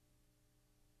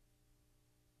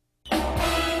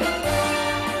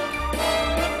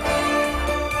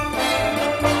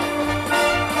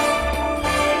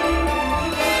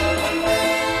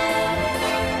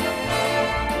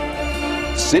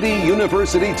City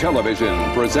University Television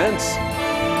presents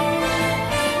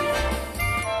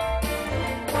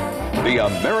the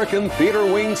American Theater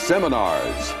Wing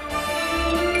Seminars.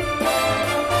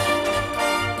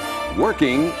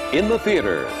 Working in the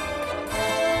Theater.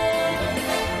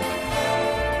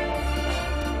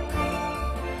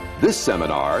 This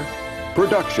seminar,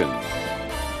 Production.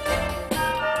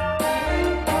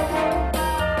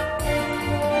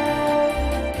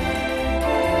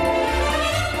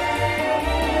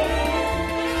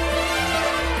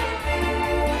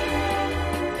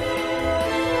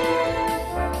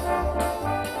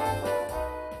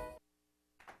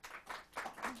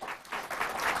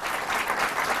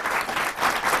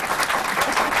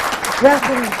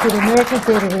 Welcome to the American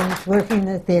Theater Wing's Working in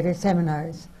the Theater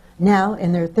Seminars, now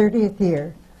in their 30th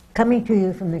year, coming to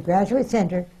you from the Graduate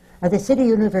Center of the City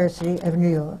University of New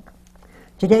York.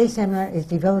 Today's seminar is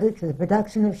devoted to the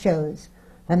production of shows,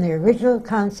 from the original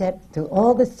concept to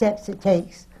all the steps it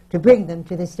takes to bring them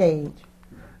to the stage.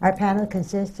 Our panel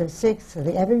consists of 6 of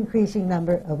the ever-increasing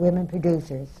number of women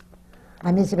producers.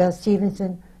 I'm Isabel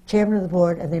Stevenson, Chairman of the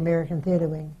Board of the American Theater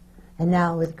Wing, and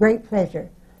now, with great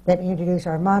pleasure, let me introduce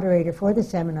our moderator for the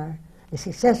seminar, a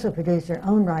successful producer in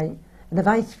own right, and the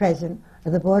Vice President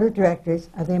of the Board of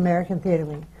Directors of the American Theater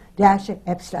Wing, Dasha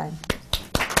Epstein.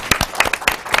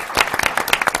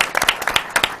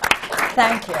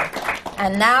 Thank you.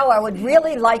 And now I would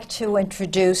really like to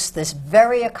introduce this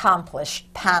very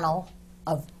accomplished panel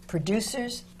of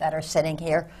producers that are sitting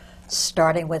here,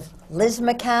 starting with Liz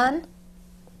McCann,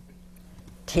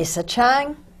 Tisa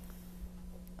Chang,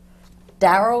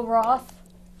 Daryl Roth,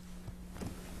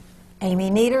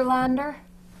 Amy Niederlander,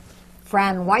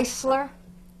 Fran Weisler,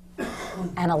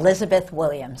 and Elizabeth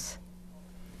Williams.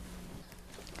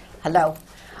 Hello.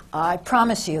 I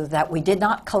promise you that we did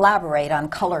not collaborate on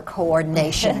color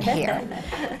coordination here.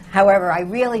 However, I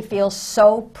really feel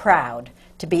so proud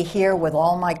to be here with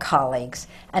all my colleagues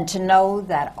and to know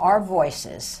that our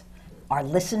voices are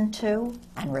listened to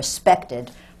and respected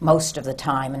most of the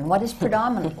time in what is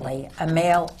predominantly a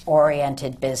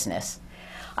male-oriented business.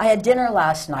 I had dinner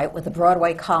last night with the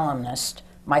Broadway columnist,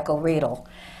 Michael Riedel,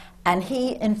 and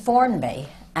he informed me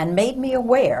and made me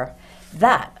aware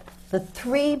that the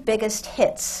 3 biggest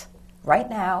hits right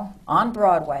now on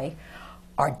Broadway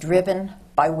are driven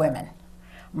by women.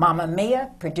 Mamma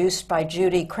Mia, produced by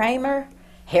Judy Kramer,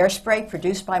 Hairspray,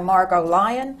 produced by Margot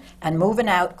Lyon, and Moving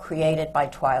Out, created by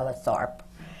Twyla Tharp.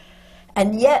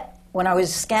 And yet, when I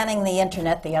was scanning the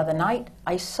internet the other night,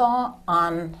 I saw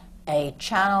on a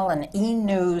channel, an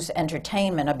E-News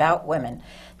Entertainment about women,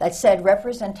 that said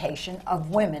representation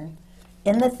of women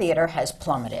in the theater has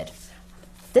plummeted.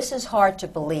 This is hard to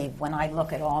believe when I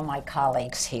look at all my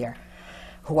colleagues here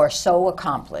who are so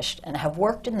accomplished and have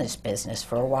worked in this business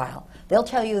for a while. They'll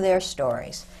tell you their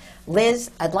stories. Liz,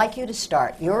 I'd like you to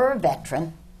start. You're a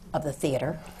veteran of the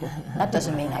theater. That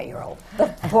doesn't mean that you're old.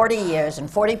 40 years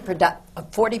and 40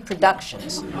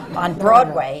 productions on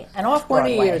Broadway and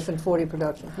off-Broadway. 20 years and 40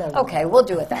 productions. No. Okay, we'll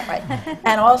do it that way.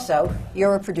 And also,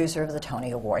 you're a producer of the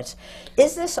Tony Awards.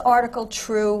 Is this article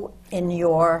true in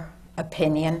your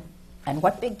opinion? And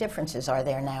what big differences are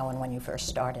there now and when you first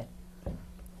started?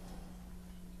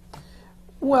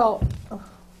 Well,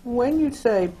 when you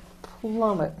say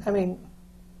plummet, I mean,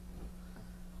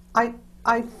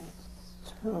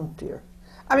 oh dear.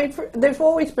 I mean, there's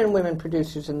always been women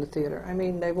producers in the theater. I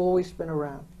mean, they've always been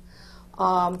around.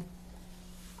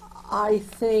 I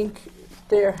think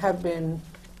there have been,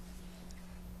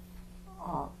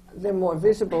 they're more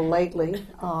visible lately.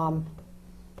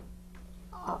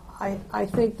 I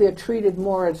think they're treated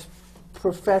more as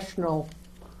professional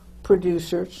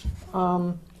producers.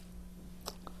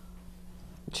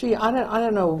 Gee, I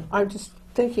don't know. I'm just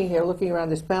thinking here, looking around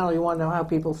this panel, you want to know how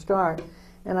people start.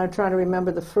 And I'm trying to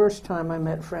remember the first time I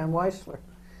met Fran Weisler.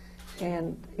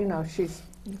 And, you know, she's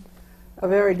a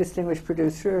very distinguished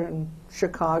producer, and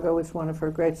Chicago is one of her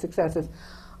great successes.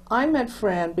 I met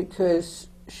Fran because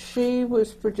she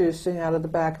was producing out of the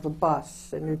back of a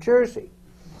bus in New Jersey.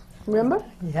 Remember?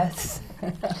 Yes.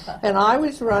 And I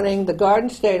was running the Garden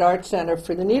State Art Center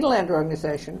for the Nederlander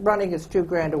organization. Running is too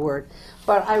grand a word.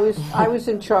 But I was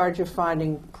in charge of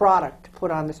finding product to put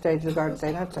on the stage of the Garden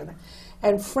State Art Center.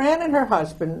 And Fran and her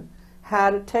husband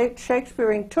had a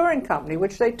Shakespearean touring company,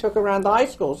 which they took around the high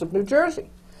schools of New Jersey.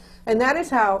 And that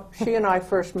is how she and I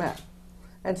first met.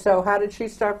 And so how did she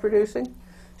start producing?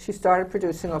 She started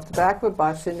producing off the back of a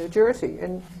bus in New Jersey.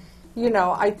 And, you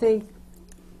know, I think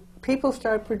people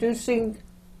start producing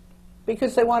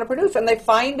because they want to produce, and they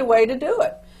find a way to do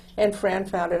it. And Fran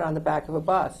found it on the back of a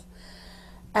bus.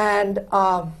 And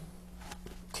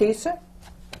Tisa,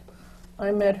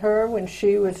 I met her when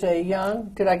she was a young,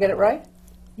 did I get it right?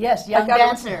 Yes, young got it.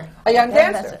 dancer. A young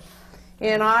dancer.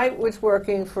 And I was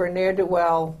working for a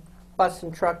ne'er-do-well bus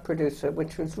and truck producer,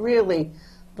 which was really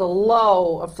the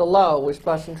low of the low, was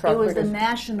bus and truck It was the producer.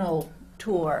 national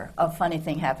tour of Funny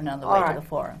Thing Happened on the All Way right. to the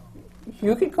Forum.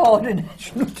 You could call it a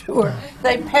national tour.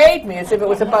 They paid me as if it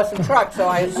was a bus and truck, so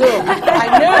I assumed.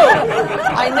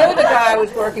 I knew the guy I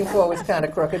was working for was kind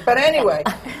of crooked. But anyway,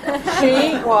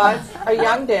 she was a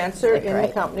young dancer in the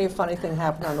company of Funny Thing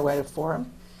Happened on the Way to the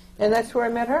Forum, and that's where I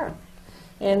met her.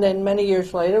 And then many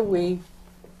years later, we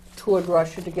toured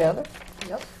Russia together.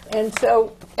 Yep. And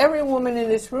so every woman in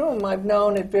this room I've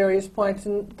known at various points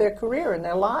in their career, in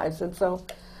their lives. And so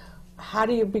how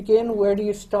do you begin? Where do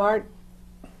you start?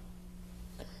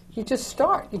 You just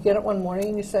start. You get up one morning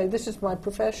and you say, this is my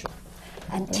profession.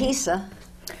 And Tisa,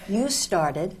 you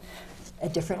started a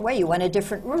different way. You went a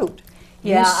different route.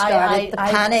 Yeah, you started the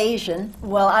I- Pan-Asian.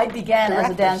 Well, I began as a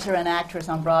Directors. dancer and actress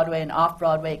on Broadway and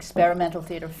off-Broadway, experimental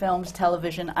theater, films,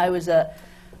 television. I was a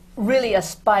really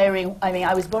aspiring, I mean,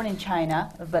 I was born in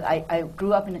China, but I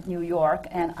grew up in New York,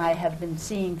 and I have been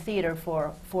seeing theater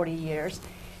for 40 years.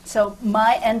 So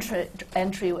my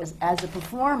entry was as a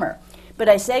performer. But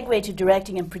I segued to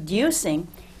directing and producing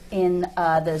in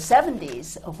the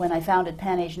 70s when I founded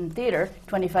Pan Asian Theater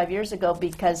 25 years ago,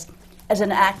 because as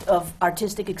an act of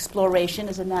artistic exploration,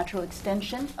 as a natural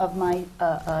extension of my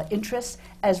interests,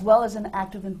 as well as an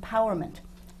act of empowerment.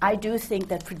 I do think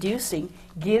that producing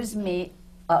gives me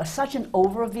such an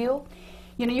overview.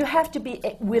 You know, you have to be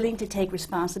willing to take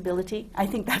responsibility. I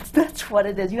think that's what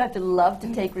it is. You have to love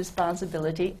to take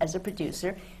responsibility as a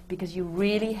producer, because you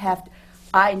really have to.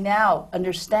 I now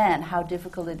understand how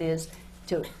difficult it is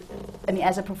to, I mean,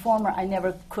 as a performer, I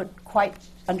never could quite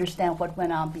understand what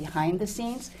went on behind the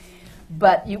scenes.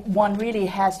 But one really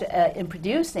has to, in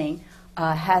producing,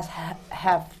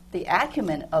 have the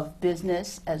acumen of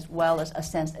business as well as a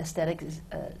aesthetic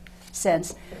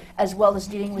sense, as well as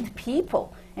dealing with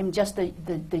people, and just the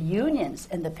unions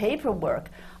and the paperwork,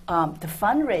 the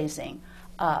fundraising,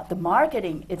 the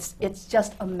marketing. It's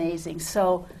just amazing.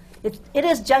 So it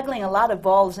is juggling a lot of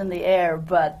balls in the air,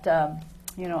 but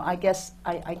you know, I guess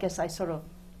I sort of.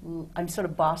 I'm sort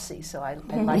of bossy, so I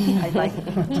like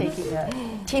taking that.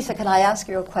 Tisa, can I ask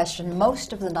you a question?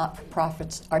 Most of the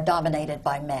not-for-profits are dominated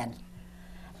by men.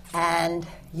 And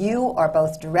you are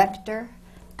both director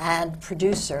and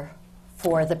producer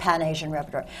for the Pan-Asian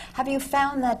repertoire. Have you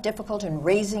found that difficult in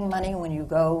raising money when you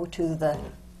go to the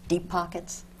deep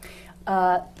pockets?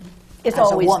 It's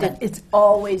As a woman. it's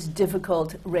always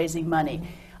difficult raising money.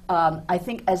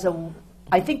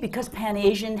 I think because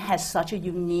Pan-Asian has such a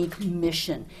unique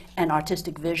mission and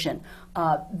artistic vision,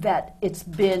 that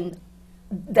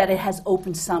it has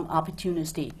opened some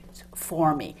opportunity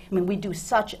for me. I mean, we do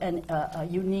such a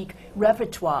unique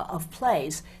repertoire of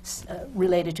plays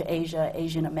related to Asia,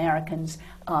 Asian Americans,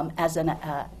 as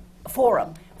a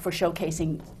forum for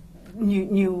showcasing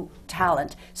new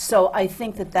talent. So I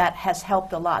think that has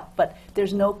helped a lot. But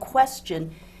there's no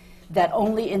question that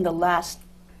only in the last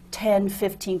 10,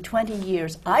 15, 20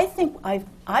 years, I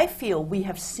feel we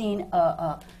have seen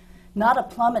not a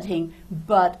plummeting,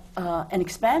 but an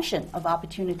expansion of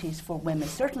opportunities for women.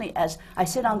 Certainly, as I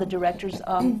sit on the directors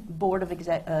board of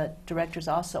directors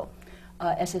also,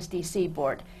 SSDC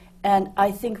board, and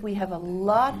I think we have a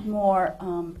lot more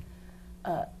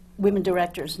women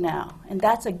directors now. And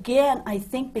that's, again, I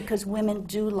think because women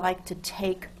do like to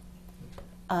take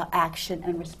action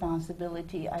and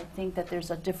responsibility. I think that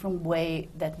there's a different way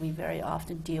that we very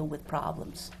often deal with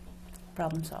problem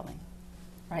solving.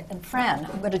 Right, and Fran,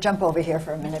 I'm going to jump over here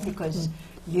for a minute because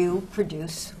you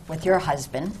produce with your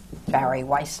husband, Barry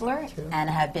Weissler, and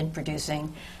have been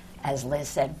producing, as Liz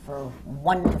said, for a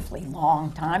wonderfully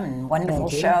long time and wonderful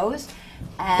shows.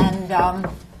 And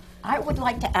I would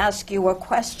like to ask you a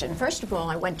question. First of all,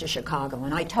 I went to Chicago,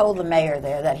 and I told the mayor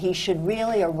there that he should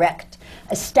really erect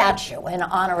a statue in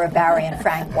honor of Barry and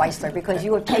Frank Weissler, because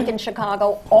you have taken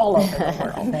Chicago all over the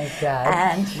world. Thank God.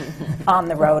 And on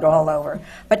the road all over.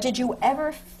 But did you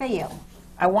ever feel,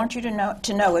 I want you to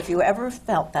know if you ever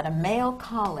felt that a male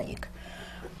colleague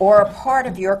or a part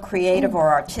of your creative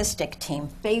or artistic team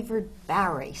favored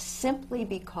Barry simply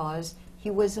because he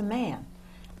was a man?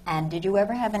 And did you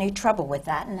ever have any trouble with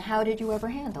that, and how did you ever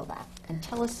handle that? And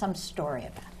tell us some story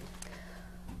about it.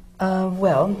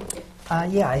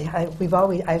 Yeah,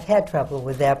 I've had trouble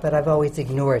with that, but I've always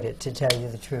ignored it, to tell you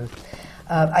the truth.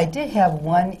 I did have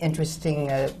one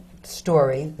interesting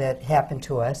story that happened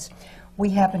to us. We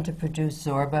happened to produce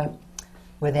Zorba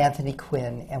with Anthony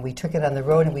Quinn, and we took it on the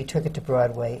road and we took it to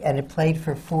Broadway, and it played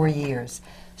for 4 years.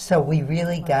 So we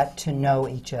really got to know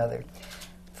each other.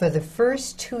 for the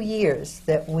first 2 years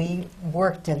that we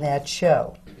worked in that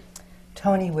show,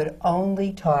 Tony would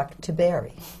only talk to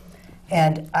Barry.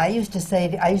 And I used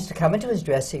to come into his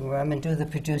dressing room and do the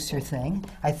producer thing.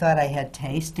 I thought I had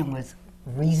taste and was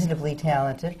reasonably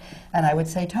talented. And I would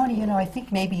say, Tony, you know, I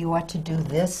think maybe you ought to do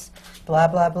this, blah,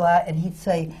 blah, blah. And he'd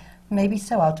say, maybe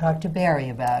so, I'll talk to Barry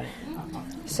about it.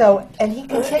 So, and he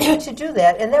continued to do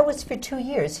that, and that was for 2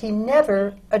 years. He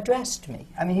never addressed me.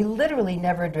 I mean, he literally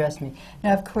never addressed me.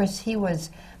 Now, of course, he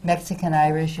was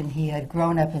Mexican-Irish, and he had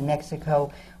grown up in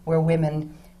Mexico, where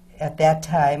women at that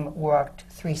time walked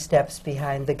 3 steps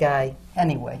behind the guy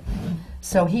anyway.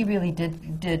 So he really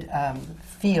did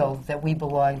feel that we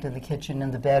belonged in the kitchen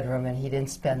and the bedroom, and he didn't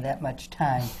spend that much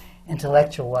time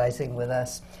intellectualizing with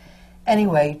us.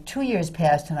 Anyway, 2 years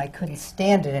passed, and I couldn't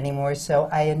stand it anymore, so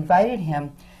I invited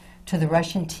him to the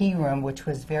Russian tea room, which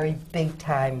was very big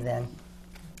time then.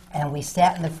 And we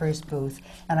sat in the first booth,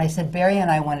 and I said, Barry and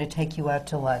I want to take you out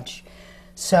to lunch.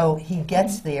 So he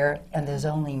gets there, and there's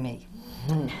only me.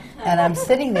 And I'm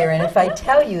sitting there, and if I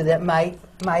tell you that my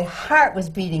heart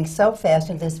was beating so fast,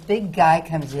 and this big guy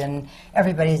comes in,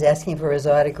 everybody's asking for his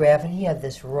autograph, and he had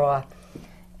this raw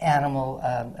animal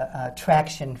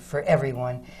attraction for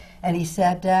everyone. And he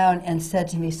sat down and said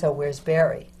to me, so where's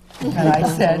Barry? And I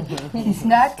said, he's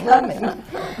not coming.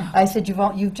 I said,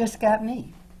 you've just got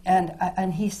me.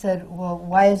 And he said, well,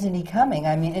 why isn't he coming?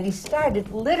 I mean, and he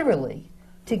started literally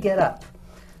to get up.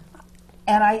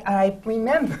 And I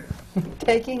remember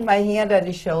taking my hand on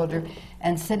his shoulder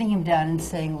and sitting him down and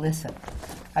saying, listen,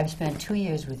 I've spent 2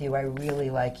 years with you. I really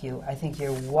like you. I think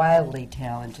you're wildly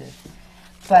talented.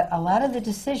 But a lot of the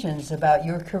decisions about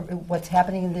your what's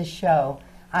happening in this show,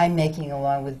 I'm making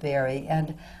along with Barry,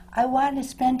 and I want to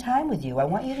spend time with you. I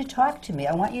want you to talk to me.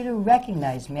 I want you to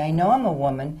recognize me. I know I'm a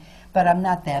woman, but I'm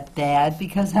not that bad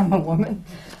because I'm a woman.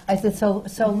 I said, so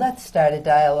let's start a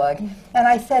dialogue. And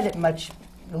I said it much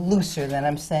looser than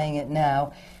I'm saying it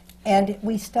now. And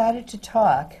we started to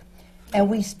talk, and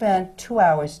we spent 2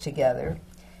 hours together.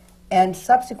 And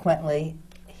subsequently,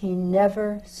 he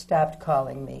never stopped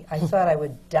calling me. I thought I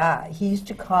would die. He used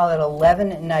to call at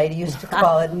 11 at night. He used to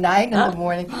call at 9 in the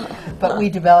morning. But we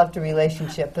developed a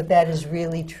relationship. But that is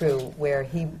really true, where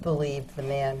he believed the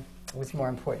man was more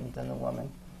important than the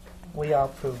woman. We all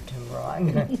proved him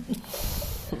wrong.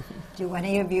 Do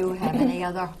any of you have any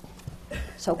other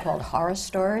so-called horror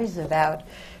stories about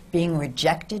being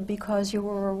rejected because you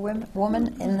were a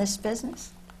woman in this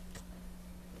business?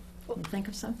 Can you think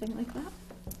of something like that?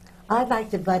 I'd like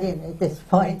to butt in at this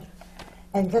point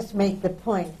and just make the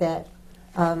point that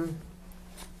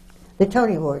the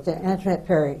Tony Awards, that Antoinette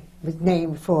Perry was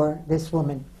named for this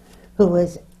woman who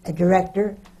was a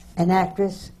director, an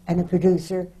actress, and a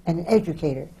producer, and an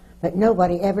educator. But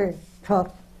nobody ever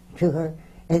talked to her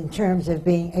in terms of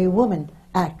being a woman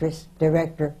actress,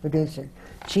 director, producer.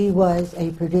 She was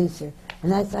a producer.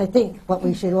 And that's, I think, what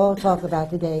we should all talk about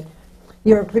today.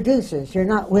 You're producers. You're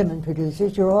not women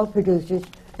producers. You're all producers,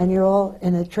 and you're all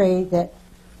in a trade that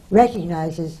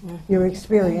recognizes your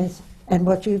experience and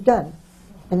what you've done.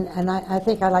 And I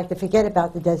think I'd like to forget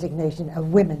about the designation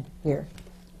of women here.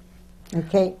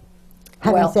 Okay?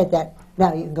 Having said that,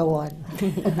 now you can go on.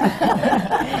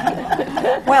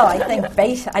 Well, I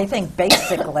think basically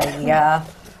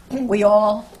we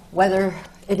all, whether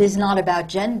it is not about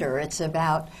gender, it's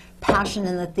about passion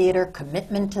in the theater,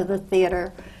 commitment to the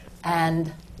theater,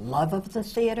 and love of the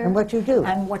theater. And what you do.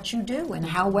 And what you do, and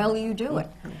how well you do it.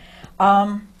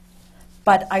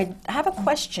 But I have a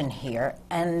question here,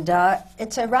 and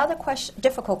it's a rather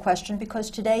difficult question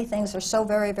because today things are so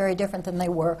very, very different than they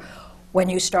were when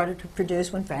you started to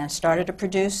produce, when Fran started to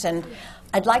produce. And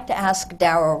I'd like to ask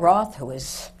Darrell Roth, who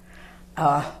is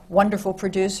a wonderful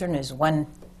producer and has won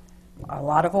a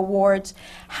lot of awards,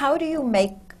 how do you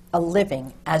make a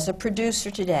living as a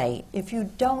producer today if you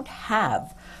don't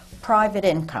have private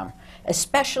income,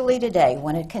 especially today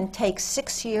when it can take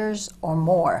 6 years or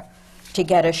more to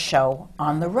get a show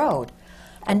on the road?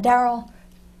 And Darrell,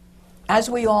 as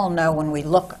we all know, when we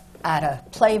look at a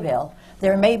playbill,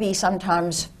 there may be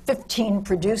sometimes 15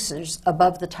 producers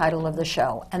above the title of the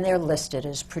show, and they're listed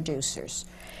as producers.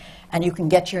 And you can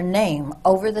get your name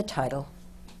over the title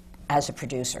as a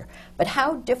producer. But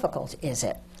how difficult is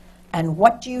it? And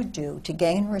what do you do to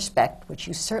gain respect, which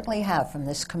you certainly have from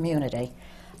this community,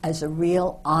 as a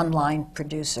real online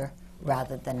producer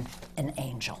rather than an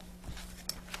angel?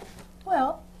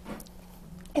 Well,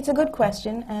 it's a good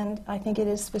question, and I think it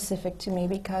is specific to me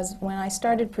because when I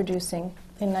started producing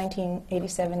in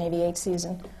 1987-88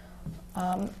 season,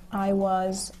 I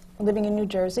was living in New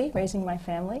Jersey, raising my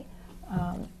family,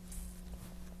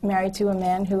 married to a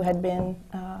man who had been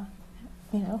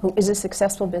who is a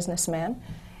successful businessman,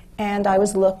 and I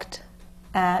was looked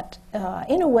at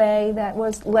in a way that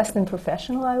was less than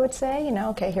professional, I would say.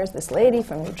 Okay, here's this lady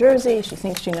from New Jersey. She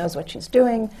thinks she knows what she's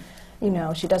doing.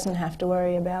 She doesn't have to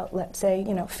worry about, let's say,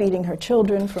 feeding her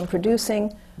children from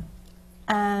producing.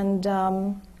 And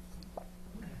I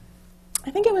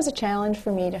think it was a challenge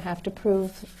for me to have to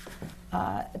prove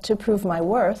my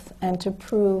worth and to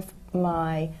prove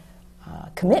my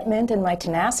commitment and my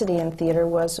tenacity in theater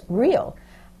was real.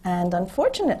 And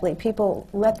unfortunately, people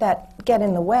let that get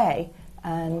in the way.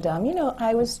 And,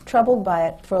 I was troubled by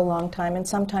it for a long time, and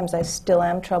sometimes I still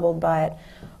am troubled by it.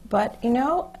 But,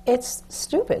 it's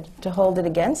stupid to hold it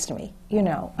against me,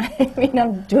 I mean,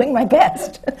 I'm doing my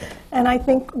best. And I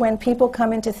think when people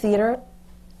come into theater,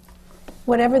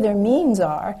 whatever their means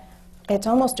are, it's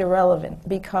almost irrelevant,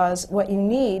 because what you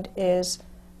need is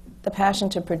the passion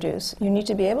to produce. You need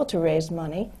to be able to raise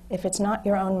money. If it's not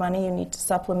your own money, you need to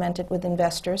supplement it with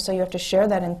investors, so you have to share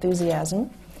that enthusiasm.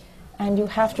 And you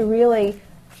have to really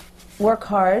work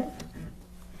hard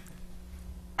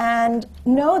and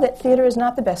know that theater is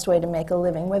not the best way to make a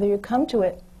living. Whether you come to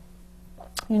it,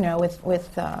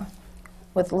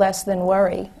 with less than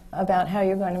worry about how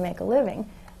you're going to make a living,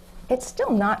 it's still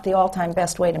not the all-time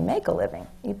best way to make a living.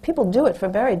 People do it for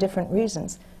very different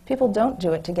reasons. People don't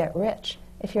do it to get rich.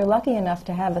 If you're lucky enough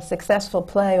to have a successful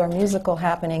play or musical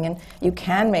happening and you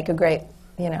can make a great,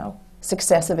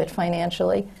 success of it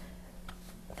financially,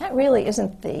 that really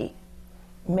isn't the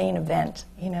main event.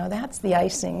 That's the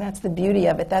icing. That's the beauty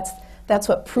of it. That's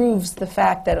what proves the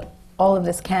fact that all of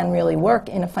this can really work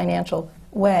in a financial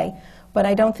way. But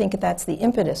I don't think that's the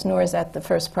impetus, nor is that the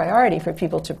first priority for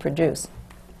people to produce.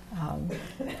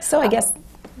 So I guess,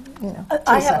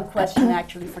 I have a question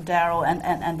actually for Darryl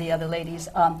and the other ladies.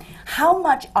 How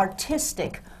much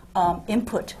artistic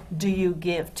input do you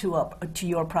give to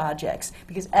your projects?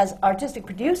 Because as artistic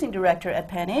producing director at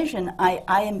Pan Asian,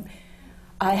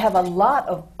 I have a lot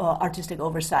of artistic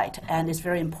oversight, and it's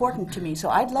very important to me. So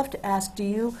I'd love to ask,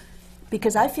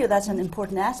 because I feel that's an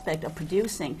important aspect of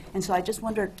producing, and so I just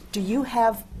wonder, do you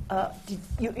have,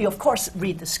 you of course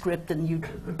read the script,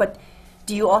 but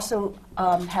do you also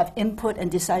have input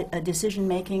and decision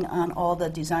making on all the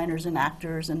designers and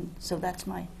actors? And so that's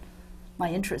my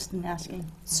interest in asking.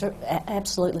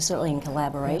 Absolutely, certainly in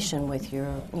collaboration with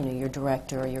your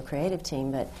director or your creative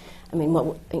team. But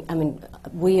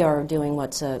we are doing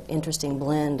what's an interesting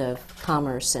blend of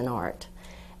commerce and art,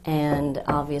 and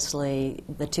obviously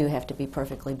the two have to be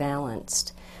perfectly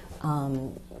balanced.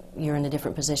 You're in a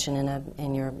different position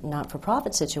in your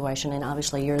not-for-profit situation, and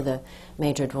obviously you're the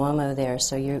major Duomo there,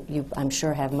 so you I'm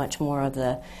sure have much more of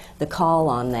the call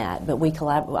on that. But we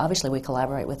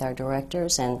collaborate with our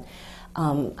directors, and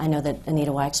I know that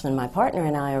Anita Waxman, my partner,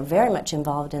 and I are very much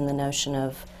involved in the notion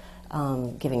of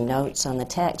giving notes on the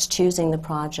text, choosing the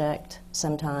project,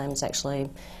 sometimes actually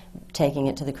taking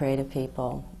it to the creative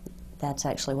people. That's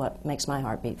actually what makes my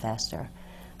heart beat faster.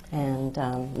 And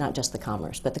not just the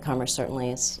commerce, but the commerce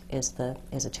certainly is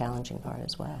a challenging part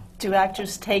as well. Do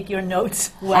actors take your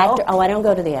notes well? I don't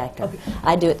go to the actor. Okay.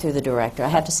 I do it through the director. I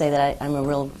have to say that I'm a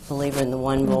real believer in the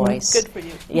one voice. Good for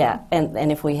you. Yeah,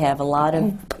 and if we have a lot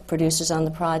of producers on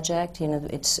the project,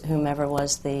 it's whomever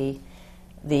was the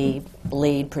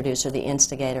lead producer, the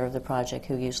instigator of the project,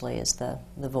 who usually is the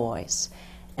voice.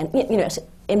 And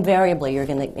invariably you're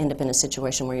going to end up in a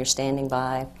situation where you're standing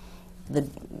by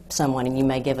someone and you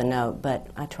may give a note, but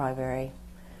I try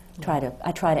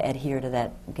to adhere to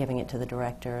that, giving it to the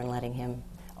director and letting him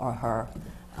or her.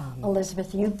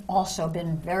 Elizabeth, you've also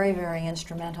been very, very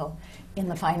instrumental in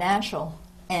the financial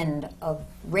end of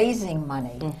raising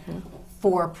money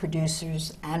for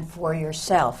producers and for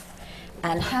yourself.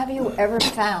 And have you ever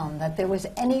found that there was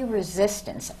any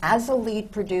resistance as a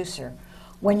lead producer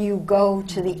when you go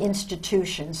to the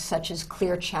institutions such as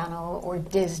Clear Channel or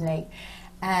Disney,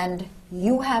 and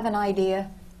you have an idea,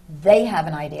 they have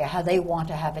an idea how they want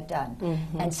to have it done.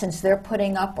 And since they're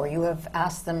putting up, or you have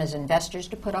asked them as investors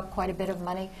to put up quite a bit of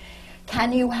money,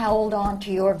 can you hold on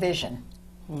to your vision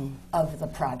of the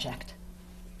project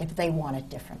if they want it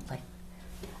differently?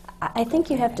 I think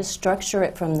you have to structure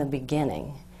it from the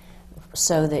beginning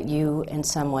so that you in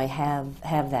some way have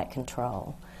that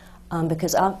control.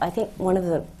 Because I think one of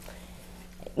the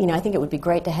I think it would be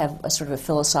great to have a sort of a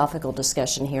philosophical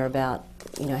discussion here about,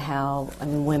 how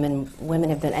women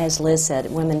have been, as Liz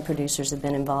said, women producers have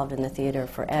been involved in the theater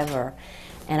forever,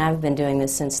 and I've been doing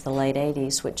this since the late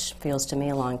 '80s, which feels to me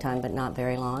a long time, but not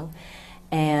very long.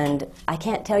 And I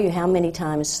can't tell you how many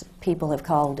times people have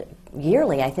called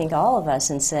yearly, I think all of us,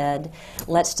 and said,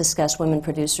 let's discuss women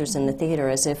producers in the theater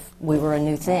as if we were a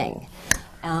new thing.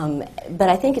 But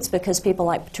I think it's because people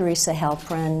like Teresa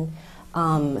Halprin,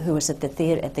 who was at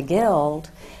the Guild,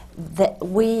 that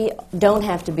we don't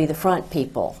have to be the front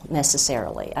people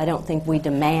necessarily. I don't think we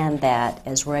demand that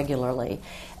as regularly,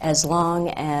 as long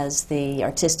as the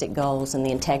artistic goals and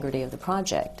the integrity of the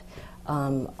project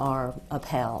are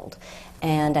upheld.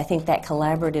 And I think that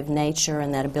collaborative nature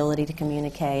and that ability to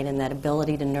communicate and that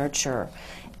ability to nurture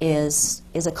is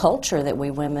a culture that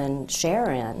we women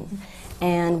share in.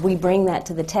 And we bring that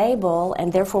to the table,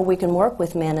 and therefore we can work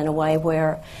with men in a way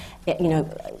where, you know,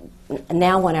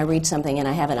 now when I read something and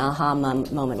I have an aha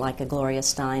moment like a Gloria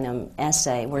Steinem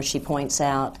essay where she points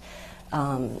out,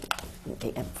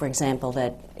 for example,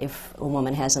 that if a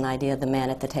woman has an idea, the man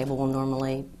at the table will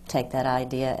normally take that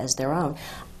idea as their own.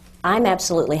 I'm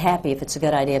absolutely happy if it's a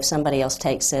good idea if somebody else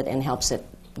takes it and helps it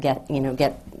get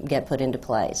put into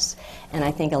place. And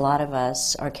I think a lot of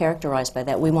us are characterized by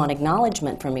that. We want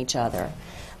acknowledgement from each other,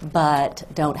 but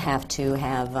don't have to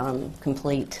have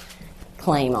complete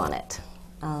claim on it.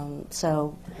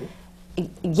 So,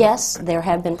 yes, there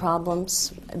have been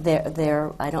problems.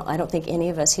 I don't think any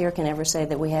of us here can ever say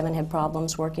that we haven't had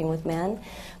problems working with men,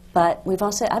 but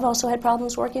I've also had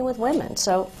problems working with women.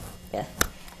 So, yeah.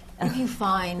 If you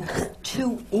find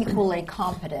two equally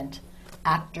competent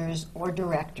actors or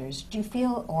directors, do you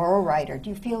feel, or a writer, do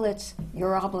you feel it's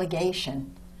your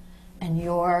obligation and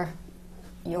your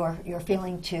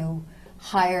feeling to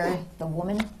hire the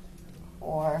woman,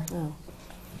 or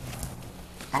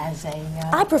as a?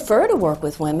 I prefer to work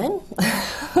with women,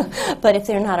 but if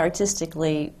they're not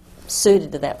artistically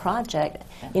suited to that project,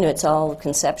 you know, it's all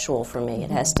conceptual for me.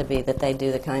 It has to be that they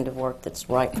do the kind of work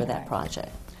that's right for that project.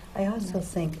 I also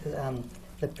think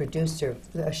the producer,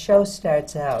 a show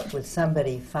starts out with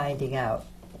somebody finding out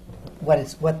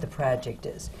what the project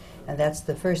is. And that's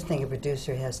the first thing a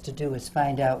producer has to do, is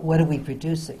find out, what are we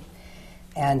producing?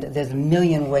 And there's a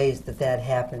million ways that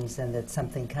happens and that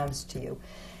something comes to you.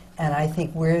 And I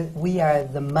think we are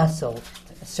the muscle,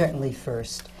 certainly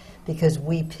first, because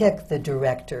we pick the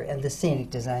director and the scenic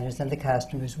designers and the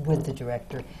costumers with the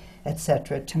director,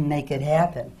 etc., to make it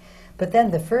happen. But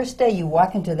then the first day you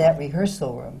walk into that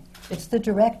rehearsal room, it's the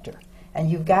director.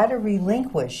 And you've got to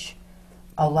relinquish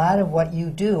a lot of what you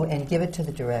do and give it to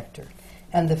the director.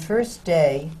 And the first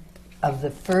day of the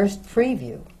first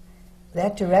preview,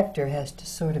 that director has to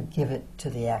sort of give it to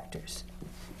the actors.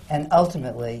 And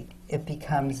ultimately, it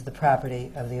becomes the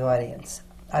property of the audience.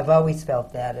 I've always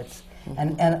felt that.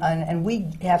 And we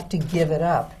have to give it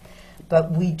up.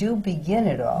 But we do begin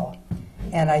it all.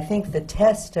 And I think the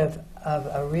test of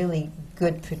a really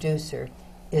good producer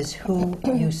is who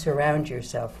you surround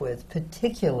yourself with,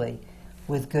 particularly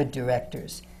with good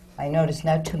directors. I notice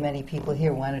not too many people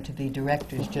here wanted to be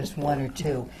directors, just one or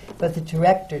two. But the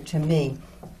director, to me,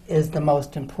 is the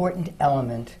most important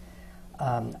element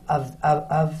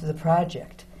of the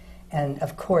project. And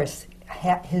of course,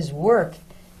 his work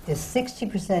is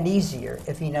 60% easier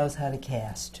if he knows how to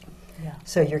cast. Yeah.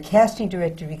 So your casting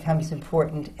director becomes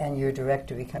important and your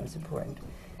director becomes important.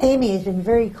 Amy has been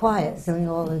very quiet during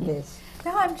all of this.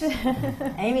 No, I'm just.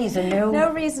 Amy's a new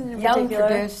No reason in young particular.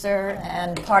 producer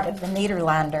and part of the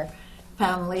Niederlander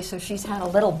family, so she's had a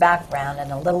little background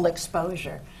and a little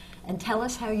exposure. And tell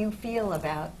us how you feel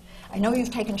about, I know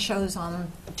you've taken shows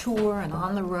on tour and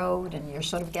on the road, and you're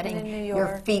sort of getting in New your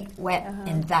York. feet wet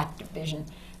in that division,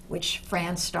 which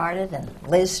Fran started and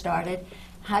Liz started.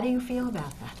 How do you feel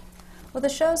about that? Well, the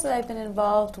shows that I've been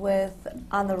involved with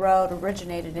on the road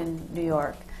originated in New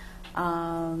York,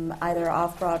 either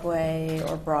off-Broadway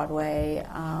or Broadway.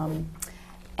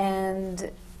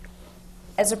 And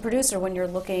as a producer, when you're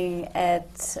looking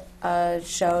at a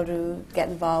show to get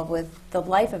involved with, the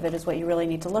life of it is what you really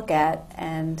need to look at.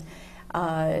 And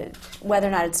whether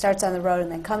or not it starts on the road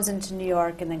and then comes into New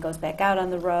York and then goes back out on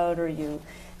the road, or you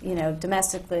know,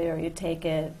 domestically, or you take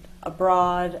it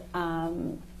abroad,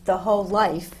 the whole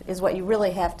life is what you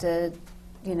really have to,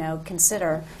 you know,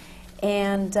 consider.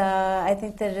 And I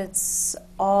think that it's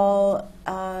all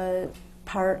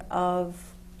part of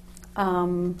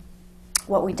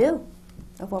what we do,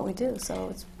 so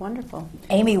it's wonderful.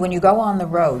 Amy, when you go on the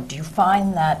road, do you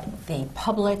find that the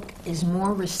public is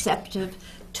more receptive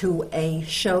to a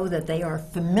show that they are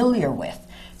familiar with?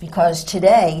 Because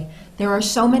today, there are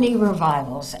so many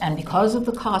revivals, and because of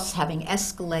the costs having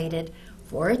escalated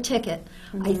for a ticket,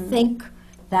 I think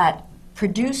that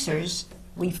producers,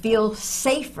 we feel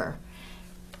safer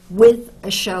with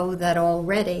a show that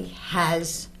already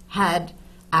has had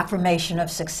affirmation of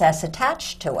success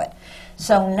attached to it.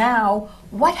 So now,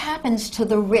 what happens to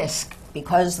the risk?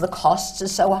 Because the costs are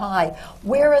so high.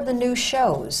 Where are the new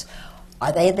shows?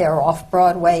 are they there off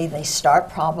Broadway? They start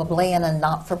probably in a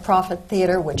not-for-profit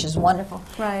theater, which is wonderful.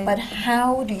 Right. But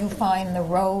how do you find the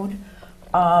road?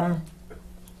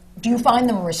 Do you find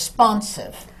them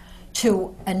responsive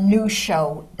to a new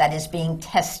show that is being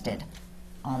tested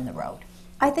on the road?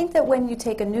 I think that when you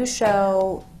take a new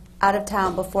show out of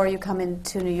town before you come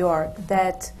into New York,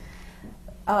 that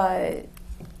a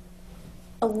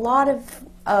lot of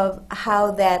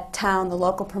how that town, the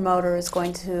local promoter, is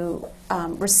going to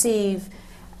receive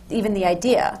even the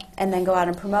idea and then go out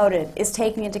and promote it is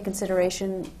taking into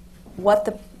consideration what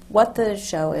the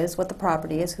show is, what the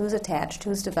property is, who's attached,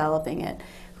 who's developing it,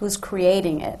 who's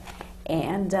creating it,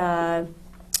 and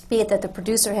be it that the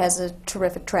producer has a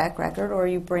terrific track record, or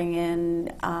you bring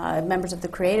in members of the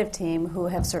creative team who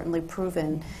have certainly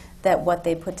proven that what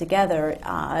they put together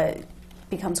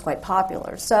becomes quite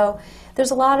popular. So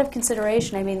there's a lot of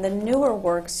consideration. I mean, the newer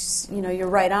works, you know, you're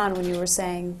right on when you were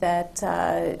saying that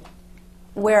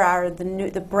where are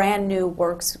the brand new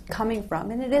works coming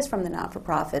from? And it is from the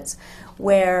not-for-profits,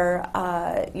 where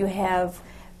you have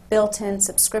built-in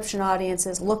subscription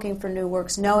audiences looking for new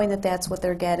works, knowing that that's what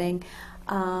they're getting.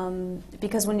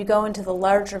 Because when you go into the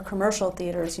larger commercial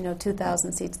theaters, you know,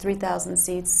 2,000 seats, 3,000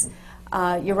 seats,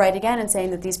 you're right again in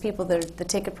saying that these people, the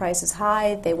ticket price is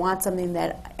high. They want something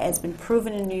that has been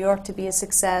proven in New York to be a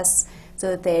success,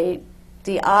 so that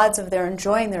the odds of their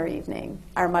enjoying their evening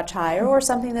are much higher, or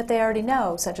something that they already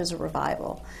know, such as a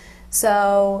revival.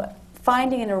 So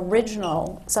finding an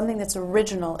original, something that's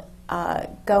original,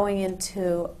 going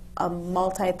into a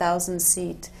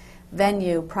multi-thousand-seat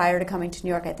venue prior to coming to New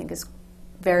York, I think is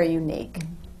very unique.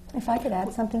 If I could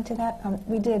add something to that,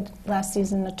 we did last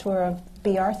season a tour of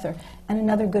B. Arthur, and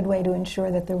another good way to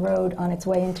ensure that the road on its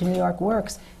way into New York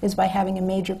works is by having a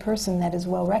major person that is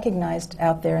well recognized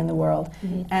out there in the world,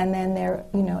 and then they're,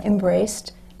 you know,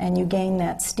 embraced, and you gain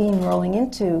that steam rolling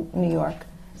into New York.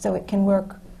 So it can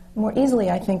work more easily,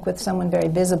 I think, with someone very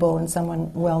visible and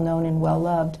someone well known and well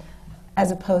loved,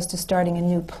 as opposed to starting a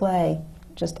new play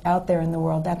just out there in the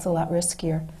world. That's a lot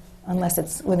riskier, unless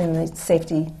it's within the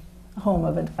safety home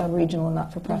of a regional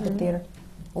not-for-profit theater.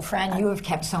 Well, Fran, you have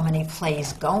kept so many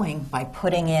plays going by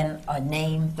putting in a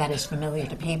name that is familiar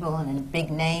to people and a big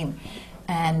name.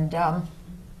 And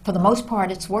for the most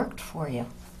part, it's worked for you.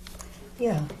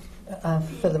 Yeah,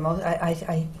 for the most,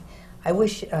 I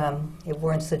wish it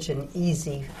weren't such an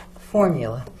easy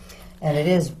formula, and it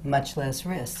is much less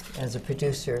risk as a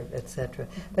producer, etc.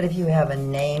 But if you have a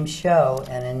name show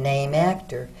and a name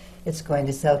actor, it's going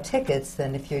to sell tickets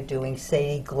than if you're doing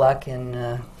Sadie Gluck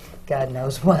and God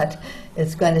knows what.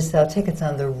 It's going to sell tickets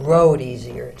on the road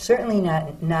easier. Certainly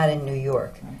not in New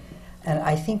York. And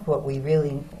I think what we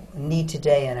really need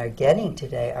today and are getting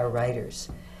today are writers,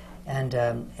 and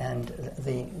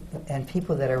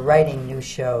people that are writing new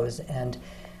shows. And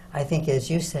I think, as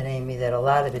you said, Amy, that a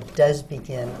lot of it does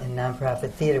begin in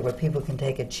nonprofit theater, where people can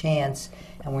take a chance,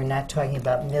 and we're not talking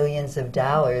about millions of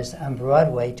dollars on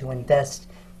Broadway to invest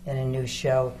in a new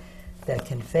show that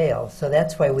can fail. So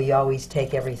that's why we always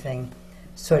take everything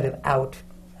sort of out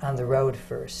on the road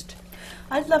first.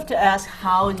 I'd love to ask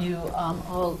how you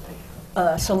all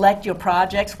select your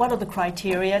projects. What are the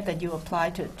criteria that you apply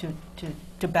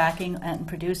to backing and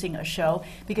producing a show?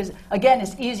 Because again,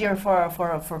 it's easier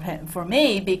for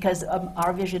me because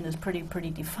our vision is pretty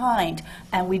defined,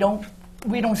 and we don't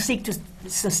seek to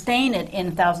sustain it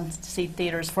in 1,000-seat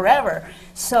theaters forever.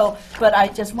 So, but I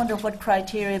just wonder what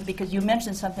criteria, because you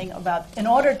mentioned something about, in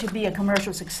order to be a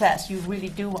commercial success, you really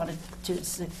do want it to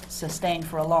sustain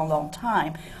for a long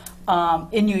time,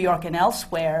 in New York and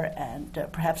elsewhere, and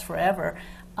perhaps forever.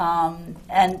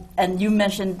 And you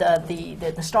mentioned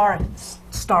the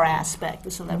star aspect,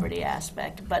 the celebrity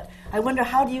aspect. But I wonder,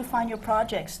 how do you find your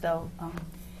projects, though?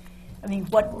 I mean,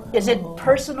 what is it?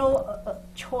 Personal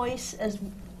choice?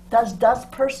 Does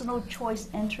personal choice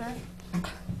enter?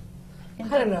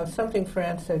 I don't know. Something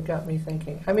Fran said got me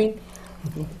thinking. I mean,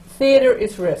 theater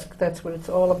is risk. That's what it's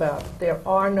all about. There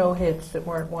are no hits that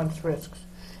weren't once risks.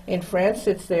 And Fran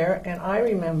sits there, and I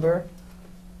remember,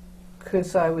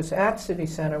 because I was at City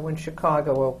Center when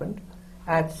Chicago opened,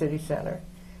 at City Center,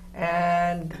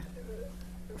 and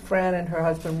Fran and her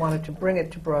husband wanted to bring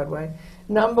it to Broadway.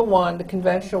 Number one, the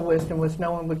conventional wisdom was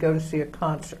no one would go to see a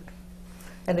concert.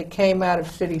 And it came out of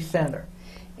City Center.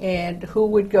 And who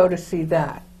would go to see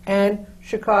that? And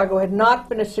Chicago had not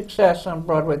been a success on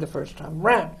Broadway the first time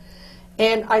around.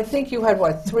 And I think you had,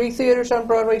 what, 3 theaters on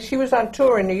Broadway? She was on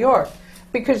tour in New York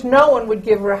because no one would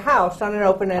give her a house on an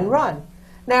open-end run.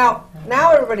 Now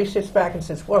everybody sits back and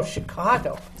says, well,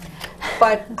 Chicago.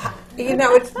 But, you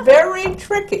know, it's very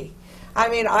tricky. I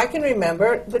mean, I can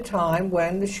remember the time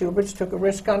when the Shuberts took a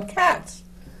risk on Cats.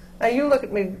 Now, you look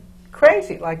at me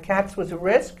crazy, like Cats was a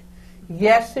risk.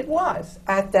 Yes, it was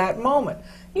at that moment.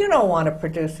 You don't want to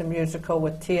produce a musical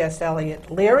with T.S.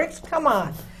 Eliot lyrics. Come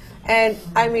on. And,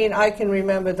 I mean, I can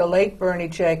remember the late Bernie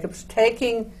Jacobs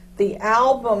taking the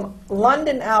album,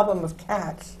 London album of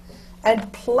Cats,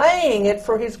 and playing it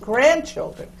for his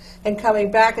grandchildren and coming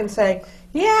back and saying,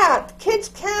 yeah, kids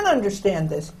can understand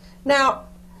this. Now,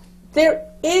 there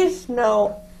is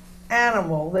no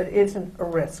animal that isn't a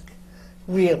risk,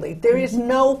 really. There is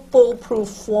no foolproof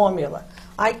formula.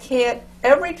 I can't,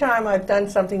 every time I've done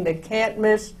something that can't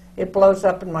miss, it blows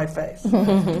up in my face,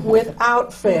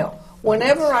 without fail.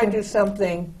 Whenever I do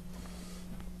something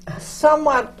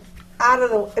somewhat out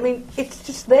of the, I mean, it's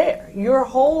just there. Your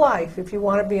whole life, if you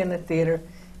want to be in the theater,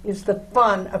 is the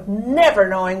fun of never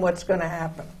knowing what's going to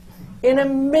happen. In a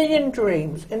million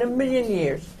dreams, in a million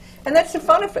years. And that's the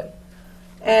fun of it.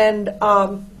 And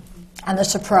the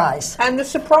surprise. And the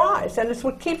surprise. And it's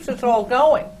what keeps us all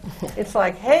going. It's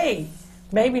like, hey,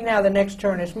 maybe now the next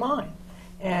turn is mine.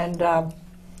 And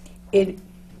It's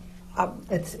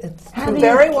a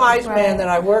very wise man that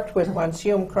I worked with once,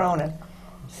 Hume Cronin,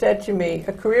 said to me,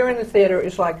 a career in the theater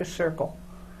is like a circle.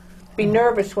 Be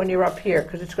nervous when you're up here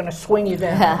because it's going to swing you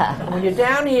down. And when you're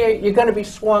down here, you're going to be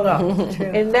swung up.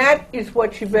 And that is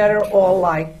what you better all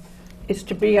like, is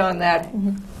to be on that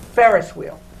Ferris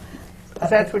wheel. Because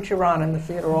that's what you're on in the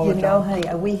theater all the time. You know, honey,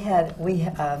 we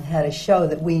had a show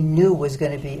that we knew was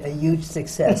going to be a huge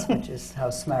success, which is how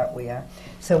smart we are.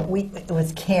 So it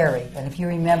was Carrie, and if you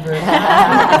remember,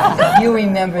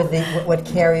 what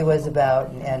Carrie was about,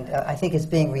 and I think it's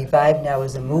being revived now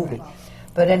as a movie.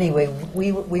 But anyway,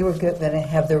 we were going to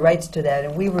have the rights to that,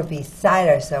 and we were beside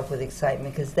ourselves with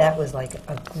excitement because that was like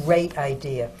a great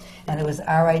idea, and it was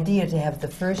our idea to have the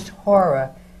first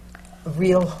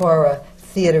real horror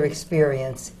theater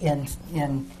experience in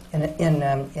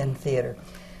theater.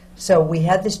 So we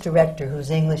had this director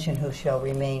who's English and who shall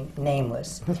remain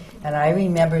nameless. And I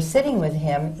remember sitting with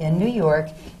him in New York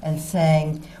and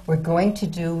saying, we're going to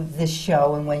do this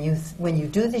show, and when you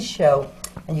do this show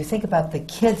and you think about the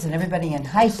kids and everybody in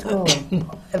high school and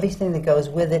everything that goes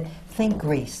with it, think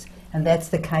Grease. And that's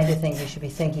the kind of thing you should be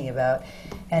thinking about.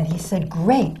 And he said,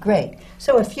 great, great.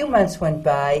 So a few months went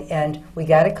by, and we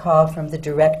got a call from the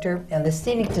director and the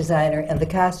scenic designer and the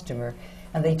costumer.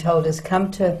 And they told us, come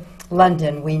to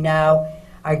London. We now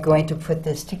are going to put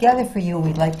this together for you.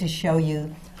 We'd like to show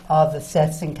you all the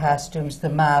sets and costumes, the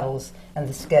models, and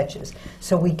the sketches.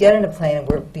 So we get in a plane, and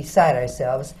we're beside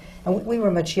ourselves. And we were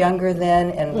much younger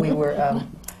then, and we were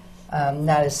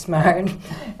not as smart.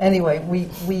 Anyway,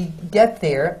 we get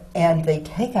there, and they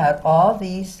take out all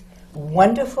these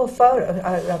wonderful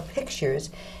pictures.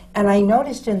 And I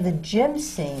noticed in the gym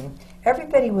scene,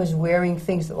 everybody was wearing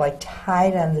things that like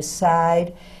tied on the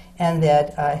side, and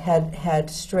that had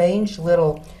strange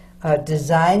little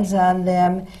designs on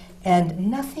them. And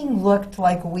nothing looked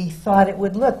like we thought it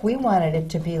would look. We wanted it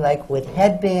to be like with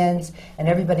headbands and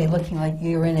everybody looking like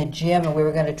you were in a gym, and we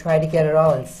were going to try to get it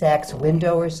all in Saks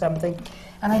window or something.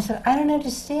 And I said, I don't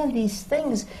understand these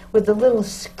things with the little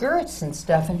skirts and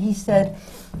stuff. And he said,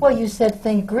 well, you said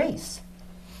think Grease.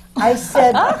 I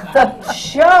said, the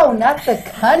show, not the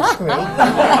country.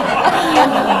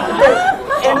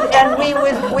 and we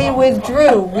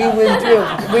withdrew.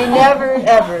 We never,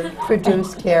 ever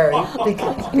produced Carrie.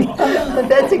 But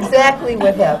that's exactly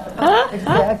what happened.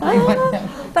 Exactly what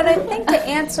happened. But I think to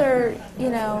answer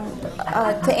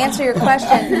your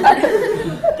question,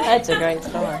 That's a great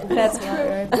story. that's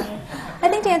very funny. I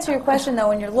think to answer your question, though,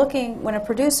 when a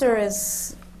producer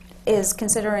is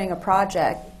considering a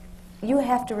project, you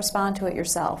have to respond to it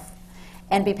yourself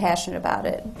and be passionate about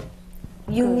it.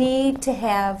 You need to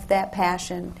have that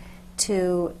passion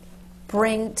to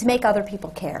make other people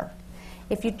care.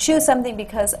 If you choose something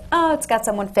because, it's got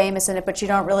someone famous in it, but you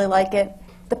don't really like it,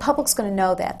 the public's going to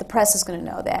know that. The press is going to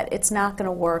know that. It's not going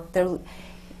to work.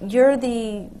 You're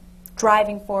the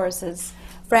driving force, as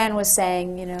Fran was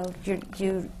saying.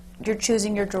 You're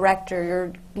choosing your director.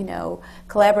 You're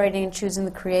collaborating and choosing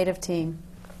the creative team,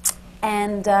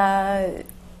 and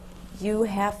you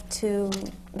have to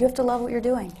love what you're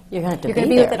doing. You're going to You're going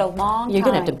to be with it a long time. You're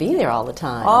going to have to be there all the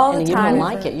time. All the and if time. you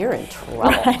don't like it, you're in trouble.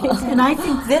 And I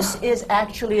think this is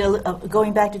actually,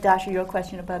 going back to Dasha, your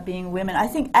question about being women, I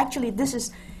think actually this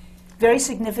is very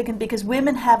significant because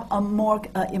women have a more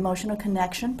emotional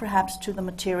connection, perhaps, to the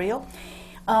material.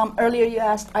 Earlier you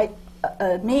asked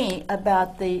me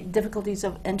about the difficulties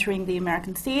of entering the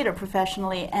American theater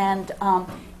professionally, and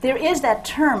there is that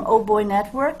term, oh boy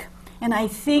network, and I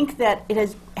think that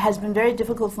it has been very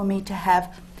difficult for me to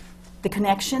have the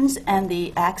connections and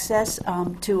the access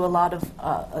to a lot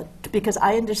of, because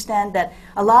I understand that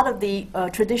a lot of the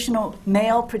traditional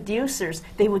male producers,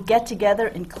 they would get together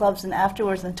in clubs and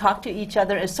afterwards and talk to each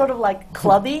other. It's sort of like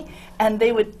clubby, and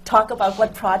they would talk about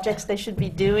what projects they should be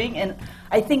doing. And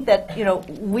I think that, you know,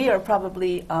 we are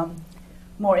probably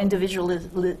more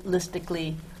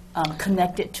individualistically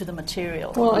connected to the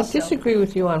material. Well, I also. disagree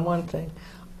with you on one thing.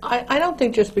 I don't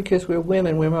think just because we're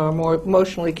women, we are more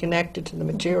emotionally connected to the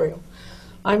material.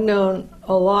 I've known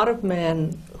a lot of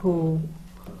men who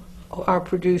are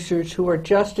producers who are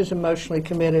just as emotionally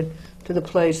committed to the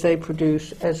plays they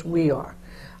produce as we are.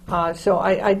 So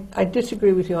I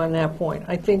disagree with you on that point.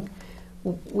 I think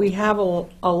we have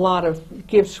a lot of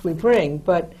gifts we bring,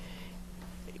 but,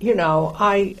 you know,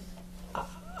 I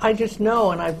just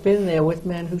know, and I've been there with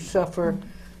men who suffer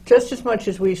just as much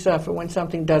as we suffer when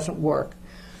something doesn't work.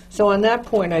 So on that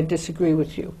point, I disagree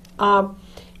with you.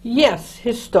 Yes,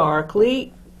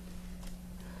 historically,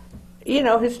 you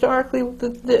know, historically,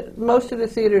 most of the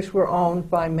theaters were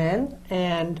owned by men,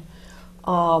 and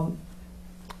I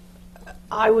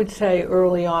would say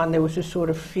early on there was a sort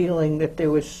of feeling that there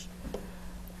were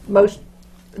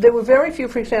very few,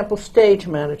 for example, stage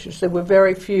managers. There were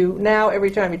very few. Now, every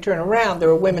time you turn around, there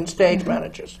are women stage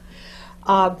managers.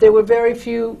 There were very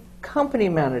few company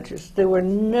managers. There were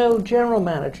no general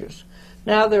managers.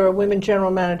 Now there are women general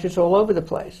managers all over the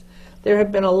place. There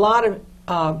have been a lot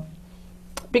of,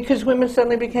 because women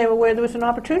suddenly became aware there was an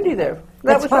opportunity there.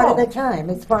 That's part of the time.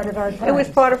 It's part of our time. It was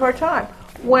part of our time.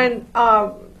 When,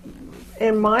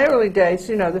 in my early days,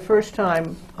 you know, the first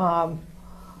time, I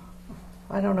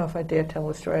don't know if I dare tell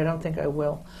the story. I don't think I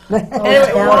will.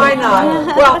 Anyway, why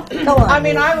not? Well, Go on, I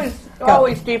mean, Ruth. I was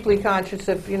always deeply conscious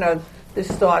of, you know, this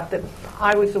thought that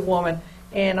I was a woman,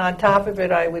 and on top of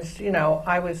it, I was, you know,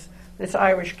 I was this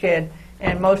Irish kid,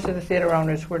 and most of the theater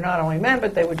owners were not only men,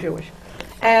 but they were Jewish.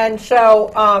 And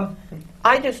so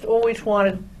I just always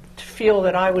wanted to feel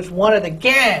that I was one of the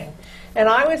gang. And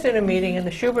I was in a meeting in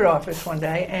the Schubert office one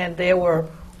day, and there were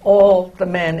all the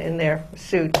men in their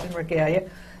suits and regalia,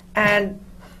 and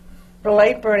the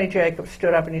late Bernie Jacobs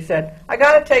stood up and he said, "I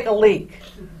got to take a leak."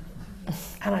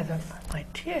 And I thought, my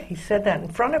dear, he said that in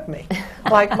front of me.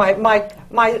 Like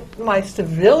my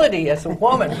civility as a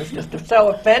woman was just so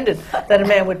offended that a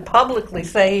man would publicly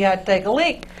say he had to take a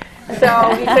leak.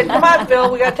 So he said, "Come on,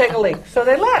 Bill, we got to take a leak." So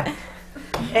they left.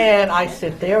 And I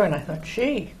sit there and I thought,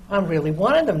 gee, I'm really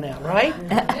one of them now, right?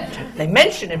 They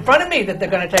mention in front of me that they're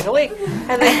going to take a leak.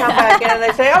 And they come back in and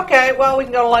they say, "Okay, well, we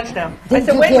can go to lunch now." Did I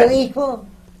said, you "Wait a feel minute." equal?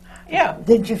 Yeah.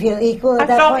 Did you feel equal at I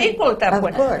that felt point? equal at that Of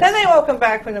point. course. Then they all come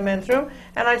back from the men's room,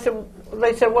 and I said,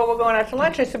 they said, "Well, we're going out to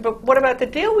lunch." I said, "But what about the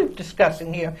deal we've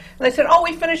discussing here?" And they said, "Oh,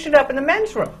 we finished it up in the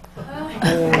men's room."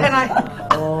 And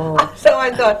so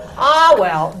I thought,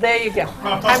 well, there you go.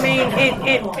 I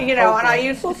mean, you know, and I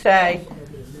used to say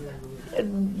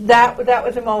that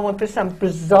was a moment for some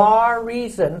bizarre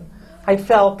reason I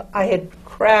felt I had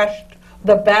crashed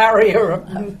the barrier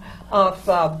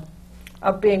of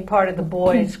being part of the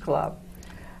boys' club.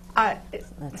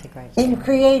 That's a great. In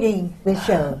creating the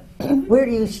show, where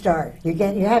do you start? You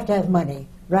have to have money,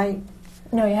 right?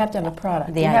 No, you have to have a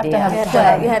product. The you have idea. to have You a have to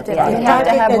product. have- You have to, yeah. you The have to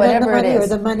have and then whatever the it money, is. or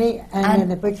the money, and then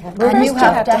the which. And you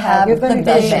have to have You're the going to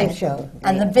create a vision show.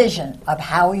 and the vision of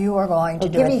how you are going to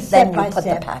do Give me it. step Then by you put the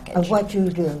step package. of what you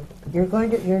do.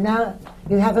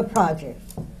 You have a project.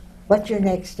 What's your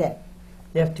next step?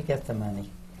 You have to get the money.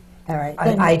 All right.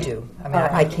 I do. I mean, All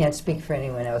right. I can't speak for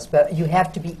anyone else, but you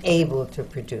have to be able to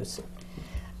produce it.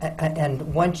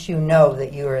 And once you know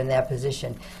that you are in that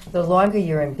position, the longer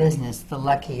you're in business, the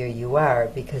luckier you are,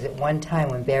 because at one time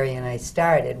when Barry and I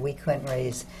started, we couldn't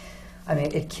raise, I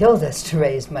mean, it killed us to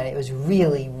raise money. It was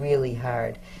really, really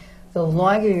hard. The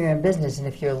longer you're in business, and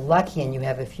if you're lucky and you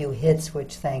have a few hits,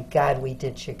 which thank God we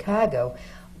did Chicago,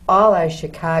 all our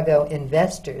Chicago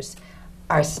investors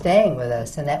are staying with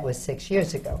us, and that was 6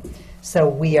 years ago. So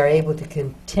we are able to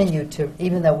continue to,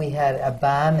 even though we had a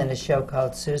bomb in a show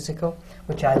called Seussical,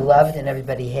 which I loved and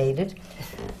everybody hated,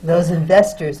 those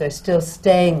investors are still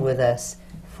staying with us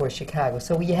for Chicago.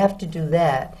 So you have to do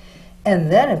that.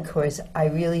 And then, of course, I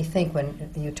really think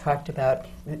when you talked about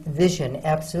vision,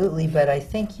 absolutely, but I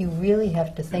think you really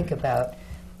have to think about,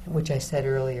 which I said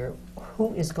earlier,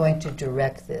 who is going to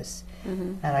direct this?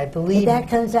 And I believe That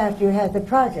comes after you have the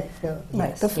project, though. Right,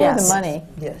 Yes. before Yes. the money,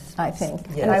 Yes. I think.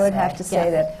 Yes. And I would have to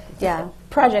say that Yeah.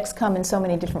 projects come in so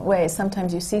many different ways.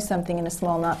 Sometimes you see something in a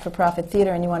small not-for-profit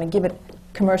theater and you want to give it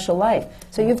commercial life.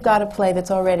 So you've got a play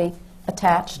that's already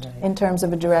attached in terms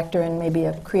of a director and maybe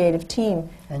a creative team.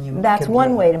 And you That's can one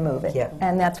be- way to move it. Yeah.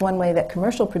 And that's one way that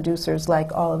commercial producers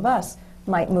like all of us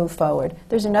might move forward.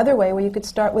 There's another way where you could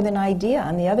start with an idea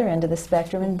on the other end of the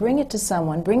spectrum and bring it to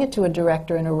someone, bring it to a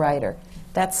director and a writer.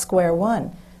 That's square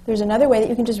one. There's another way that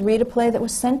you can just read a play that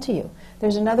was sent to you.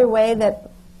 There's another way that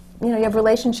you have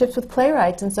relationships with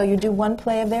playwrights, and so you do one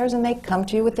play of theirs and they come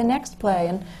to you with the next play,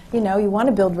 and you want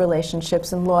to build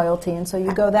relationships and loyalty, and so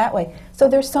you go that way. So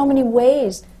there's so many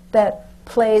ways that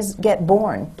plays get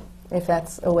born, if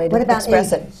that's a way to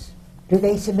express it. Agents? Do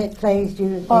they submit plays?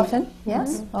 Often,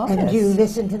 yes. Often. And do you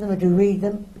listen to them or do you read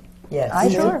them?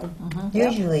 Yes. Sure.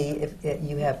 Usually, if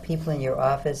you have people in your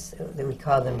office, that we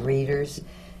call them readers,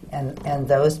 and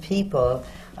those people,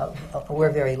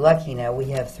 we're very lucky now. We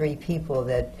have 3 people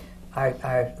that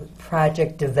are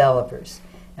project developers.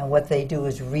 And what they do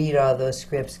is read all those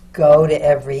scripts, go to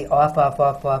every off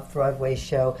Broadway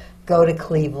show, go to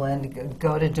Cleveland,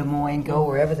 go to Des Moines, go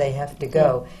wherever they have to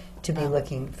go to be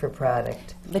looking for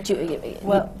product. But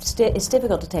it's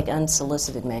difficult to take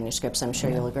unsolicited manuscripts. I'm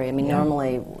sure you'll agree. I mean,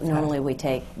 normally we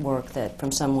take work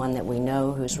from someone that we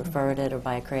know who's referred it, or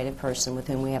by a creative person with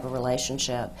whom we have a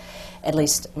relationship. At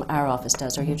least our office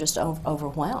does. Or you're just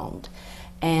overwhelmed.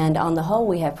 And on the whole,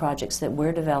 we have projects that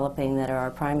we're developing that are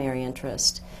our primary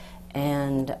interest,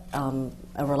 and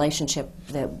a relationship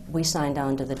that we signed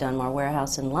on to the Dunmore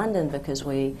Warehouse in London because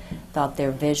we thought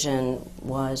their vision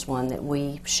was one that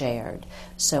we shared.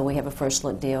 So we have a first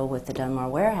look deal with the Dunmore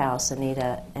Warehouse,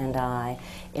 Anita and I,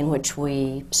 in which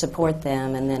we support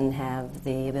them and then have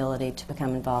the ability to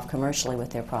become involved commercially with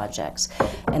their projects.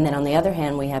 And then on the other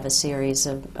hand, we have a series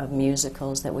of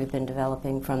musicals that we've been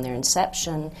developing from their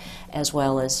inception, as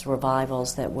well as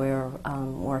revivals that we're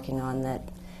working on that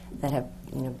have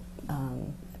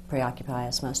preoccupy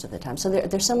us most of the time. So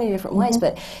there's so many different ways,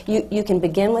 but you can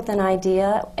begin with an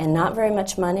idea and not very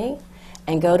much money,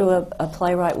 and go to a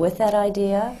playwright with that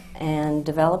idea and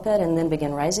develop it and then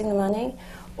begin raising the money.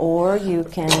 Or you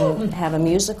can have a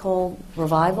musical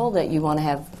revival that you want to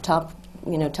have top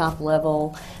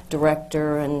level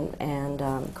director and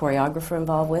choreographer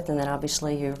involved with, and then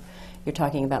obviously you're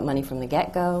talking about money from the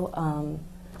get-go.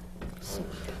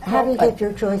 How do you get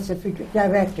your choice of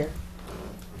director?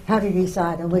 How do you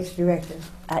decide on which director?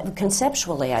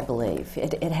 Conceptually, I believe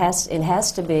it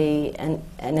has to be an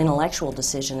intellectual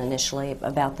decision initially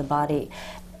about the body,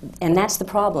 and that's the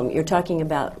problem. You're talking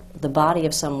about the body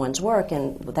of someone's work,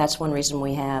 and that's one reason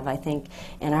we have, I think,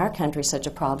 in our country such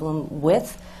a problem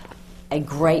with a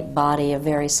great body of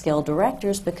very skilled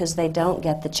directors, because they don't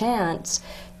get the chance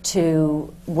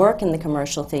to work in the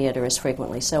commercial theater as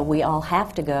frequently. So we all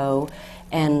have to go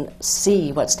and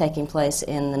see what's taking place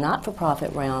in the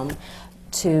not-for-profit realm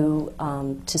to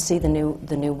see the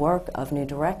new work of new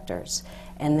directors,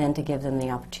 and then to give them the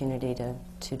opportunity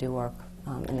to do work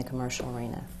in the commercial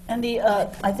arena. And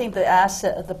I think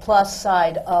the plus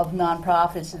side of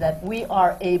nonprofits is that we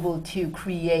are able to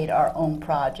create our own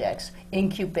projects,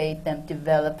 incubate them,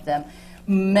 develop them.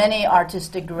 Many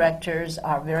artistic directors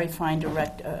are very fine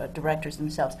directors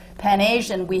themselves.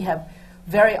 Pan-Asian, we have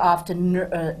very often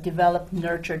developed,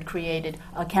 nurtured, created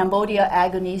Cambodia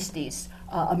Agonistes,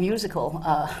 a musical,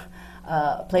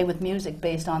 play with music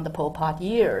based on the Pol Pot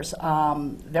years.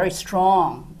 Very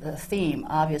strong theme,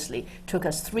 obviously. Took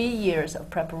us 3 years of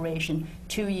preparation,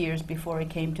 2 years before it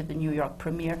came to the New York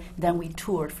premiere. Then we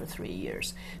toured for 3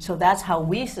 years. So that's how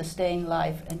we sustain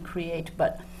life and create.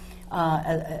 But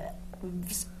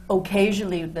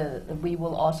occasionally we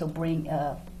will also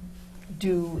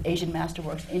do Asian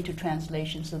Masterworks into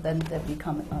translation, so then they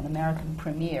become an American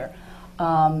premiere,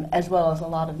 as well as a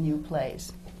lot of new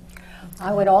plays.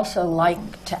 I would also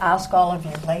like to ask all of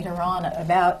you later on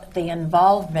about the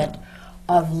involvement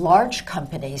of large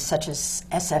companies such as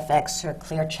SFX or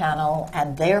Clear Channel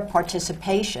and their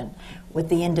participation with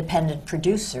the independent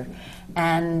producer,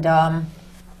 and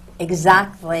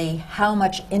exactly how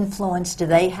much influence do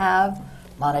they have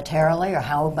monetarily, or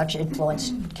how much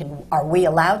influence are we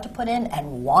allowed to put in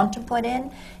and want to put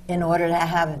in order to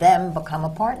have them become a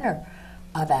partner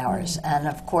of ours. And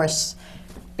of course,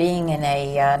 being in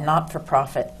a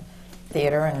not-for-profit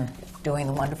theater and doing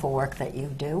the wonderful work that you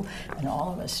do, and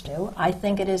all of us do, I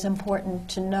think it is important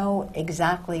to know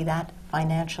exactly that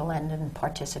financial end and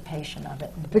participation of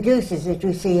it. The producers that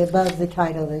you see above the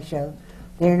title of the show,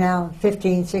 they're now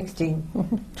 15,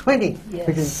 16, 20 Yes.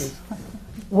 producers.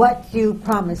 What do you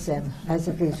promise them as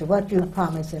a producer? What do you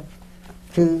promise them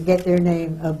to get their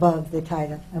name above the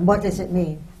title? And what does it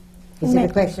mean? Is it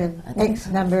a question of X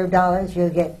number of dollars, you'll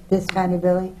get this kind of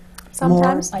billing?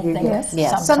 Sometimes. More, I you think get-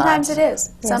 Yes. Sometimes it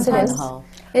is. Yes, Sometimes it is.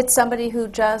 it's somebody who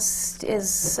just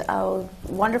is a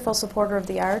wonderful supporter of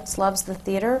the arts, loves the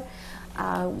theater,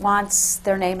 wants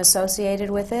their name associated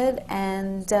with it,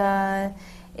 and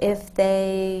if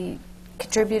they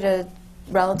contribute a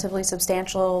relatively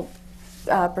substantial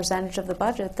percentage of the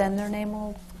budget, then their name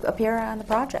will appear on the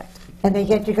project. And they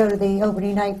get to go to the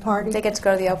opening night party? They get to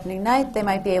go to the opening night. They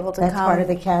might be able to That's come. part of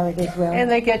the carrot as well. And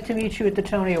they get to meet you at the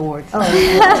Tony Awards. But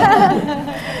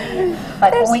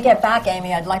when we get back,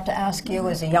 Amy, I'd like to ask you,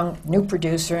 as a young new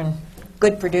producer and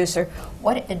good producer,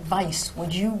 what advice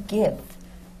would you give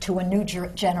to a new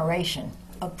generation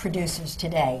of producers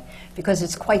today? Because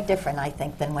it's quite different, I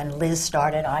think, than when Liz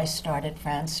started, I started,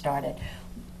 Fran started,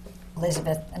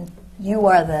 Elizabeth, and you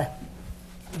are the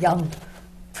young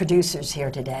producers here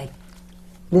today.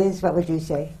 Liz, what would you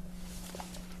say?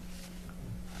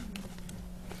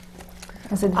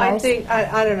 As I advice? think,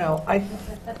 I don't know,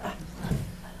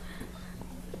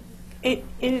 it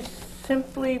is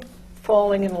simply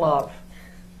falling in love.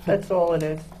 That's all it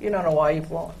is. You don't know why you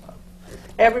fall in love.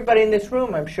 Everybody in this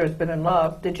room, I'm sure, has been in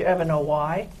love. Did you ever know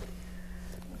why?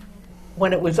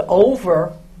 When it was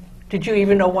over, did you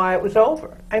even know why it was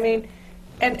over? I mean,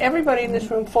 and everybody in this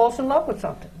room falls in love with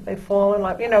something. They fall in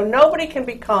love. You know, nobody can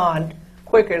be conned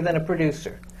quicker than a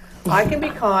producer. I can be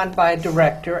conned by a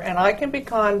director, and I can be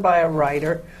conned by a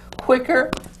writer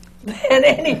quicker than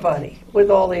anybody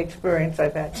with all the experience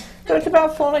I've had. So it's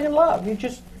about falling in love. You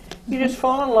just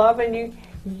fall in love, and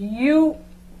you.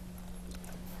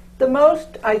 The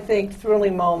most, I think,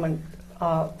 thrilling moment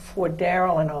for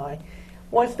Daryl and I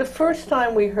was the first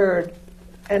time we heard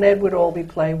an Edward Albee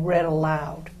play read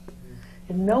aloud.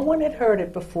 And no one had heard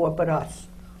it before but us.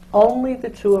 Only the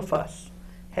two of us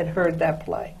had heard that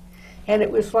play. And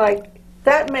it was like,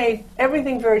 that made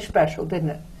everything very special, didn't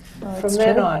it? From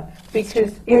then on.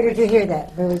 Because Where did you hear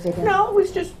that? Where was it? no, it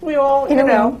was just, we all, In you a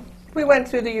know, room. we went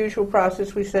through the usual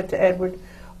process. We said to Edward,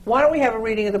 why don't we have a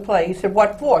reading of the play? He said,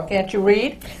 what for? Can't you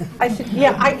read? I said,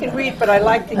 yeah, I can read, but I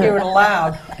like to hear it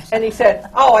aloud. And he said,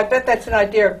 oh, I bet that's an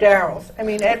idea of Daryl's. I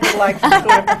mean, Edward likes to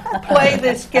sort of play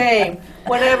this game.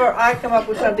 Whenever I come up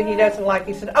with something he doesn't like,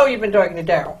 he said, oh, you've been talking to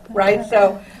Daryl, right?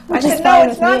 So I Which is said, no, fine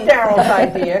it's with not me. Daryl's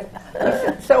idea. He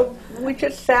said, so we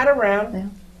just sat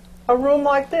around a room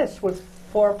like this with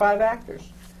 4 or 5 actors.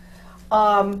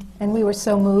 And we were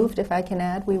so moved, if I can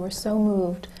add, we were so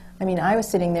moved. I mean, I was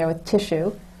sitting there with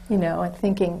tissue, you know, and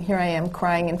thinking, here I am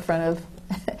crying in front of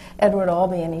Edward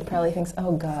Albee, and he probably thinks,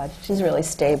 oh, God, she's really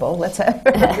stable. Let's have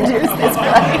her produce this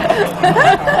play.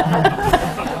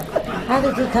 How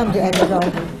did you come to Edward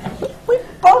Albee? We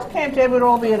both came to Edward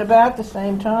Albee at about the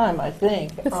same time, I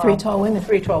think. The Three Tall Women.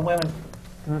 3 Tall Women.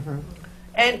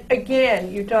 And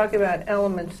again, you talk about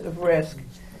elements of risk.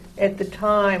 At the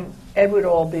time, Edward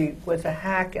Albee was a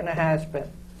hack and a has-been.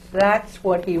 That's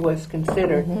what he was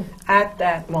considered at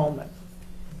that moment.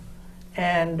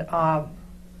 And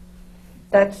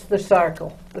that's the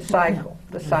cycle.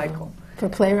 For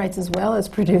playwrights as well as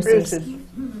producers. Producers.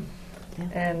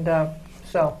 And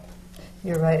so,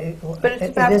 You're right. But it's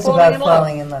It about is falling about in love.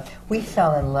 falling in love. We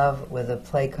fell in love with a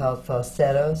play called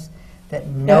Falsettos that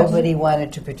nobody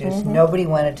wanted to produce, nobody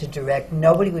wanted to direct,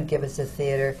 nobody would give us a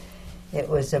theater. It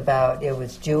was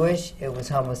Jewish, it was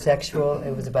homosexual,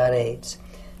 it was about AIDS.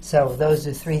 So those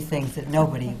are 3 things that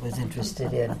nobody was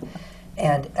interested in.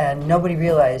 And nobody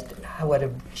realized what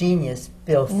a genius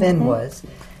Bill Finn was,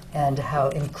 and how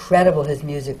incredible his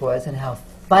music was, and how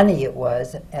funny it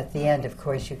was. At the end, of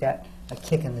course, you got a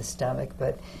kick in the stomach,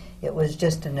 but it was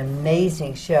just an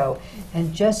amazing show.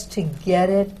 And just to get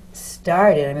it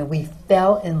started, I mean, we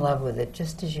fell in love with it,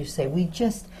 just as you say.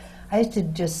 I used to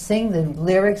just sing the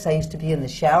lyrics. I used to be in the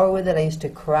shower with it. I used to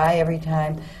cry every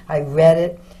time I read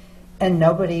it, and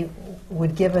nobody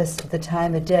would give us the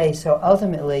time of day. So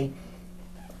ultimately,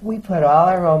 we put all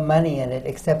our own money in it,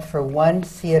 except for one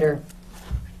theater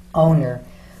owner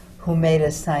who made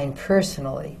us sign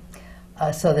personally,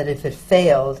 so that if it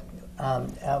failed,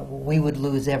 we would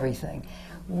lose everything.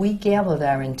 We gambled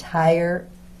our entire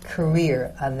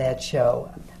career on that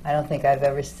show. I don't think I've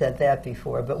ever said that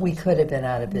before, but we could have been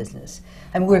out of business.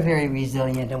 And we're very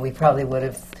resilient, and we probably would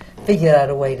have figured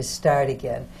out a way to start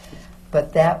again.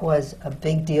 But that was a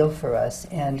big deal for us.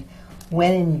 And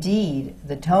when indeed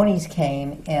the Tonys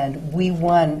came and we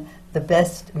won the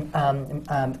best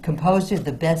composer,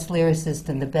 the best lyricist,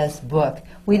 and the best book,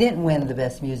 we didn't win the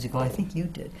best musical. I think you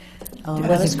did.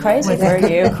 That was crazy for it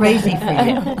you. Crazy for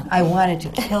you. I wanted to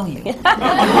kill you.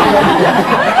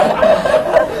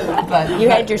 But You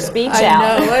had your speech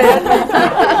out.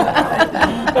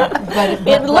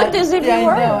 It looked as if you I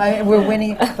were. know, we're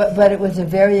winning, but it was a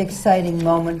very exciting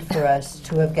moment for us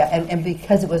to have got, and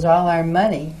because it was all our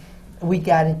money, we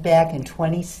got it back in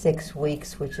 26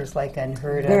 weeks, which is like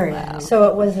unheard of. Very nice. So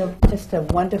it was just a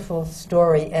wonderful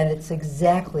story, and it's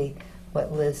exactly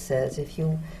what Liz says. If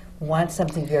you want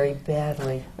something very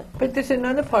badly. But there's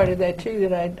another part of that, too,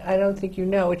 that I don't think you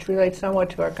know, which relates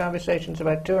somewhat to our conversations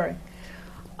about touring.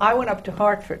 I went up to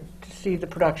Hartford to see the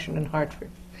production in Hartford.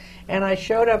 And I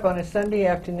showed up on a Sunday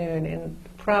afternoon in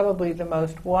probably the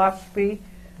most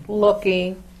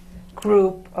waspy-looking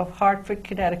group of Hartford,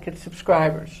 Connecticut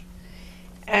subscribers.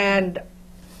 And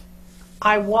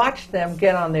I watched them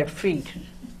get on their feet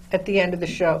at the end of the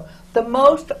show. The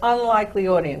most unlikely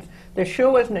audience. There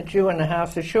sure wasn't a Jew in the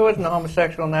house, there sure wasn't a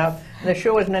homosexual in the house, and there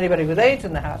sure wasn't anybody with AIDS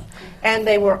in the house. And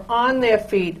they were on their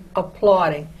feet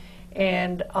applauding.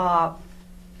 And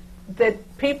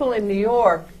that people in New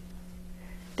York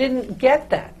didn't get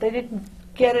that. They didn't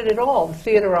get it at all, the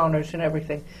theater owners and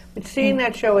everything. But seeing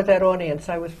that show with that audience,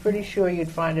 I was pretty sure you'd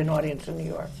find an audience in New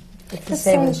York. It's the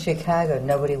same with Chicago.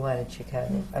 Nobody wanted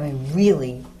Chicago. I mean,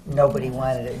 really, nobody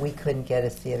wanted it. We couldn't get a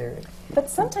theater. But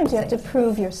sometimes you have to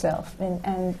prove yourself,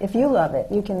 and if you love it,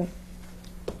 you can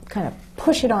kind of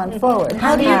push it on forward.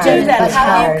 How do you hard. do that? That's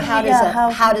hard.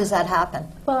 How does that happen?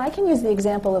 Well, I can use the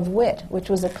example of Wit, which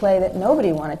was a play that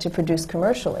nobody wanted to produce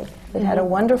commercially. It had a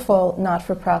wonderful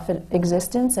not-for-profit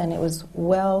existence, and it was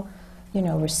well,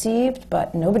 received,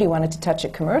 but nobody wanted to touch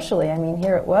it commercially. I mean,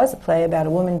 here it was, a play about a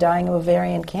woman dying of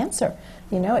ovarian cancer.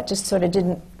 It just sort of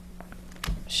didn't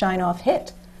shine off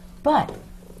hit. But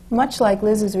much like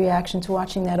Liz's reaction to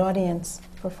watching that audience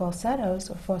for Falsettos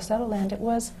or Falsetto Land, it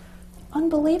was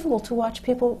unbelievable to watch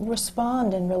people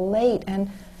respond and relate.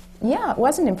 And yeah, it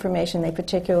wasn't information they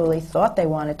particularly thought they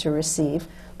wanted to receive,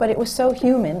 but it was so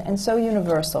human and so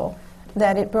universal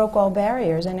that it broke all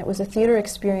barriers. And it was a theater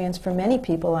experience for many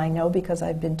people I know, because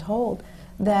I've been told,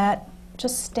 that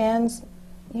just stands,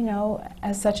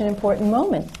 as such an important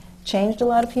moment. Changed a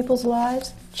lot of people's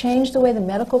lives, changed the way the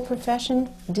medical profession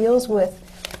deals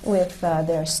with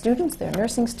their students, their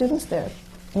nursing students, their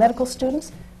medical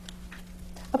students.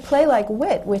 A play like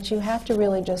Wit, which you have to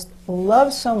really just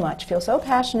love so much, feel so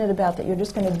passionate about that you're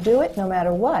just going to do it no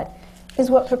matter what, is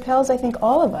what propels, I think,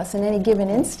 all of us in any given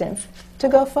instance to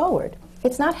go forward.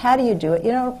 It's not how do you do it.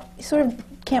 You sort of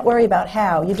can't worry about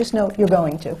how. You just know you're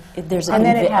going to. There's and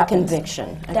then it a happens.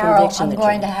 conviction. Darryl, I'm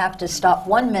going to have to stop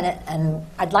 1 minute, and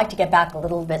I'd like to get back a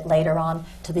little bit later on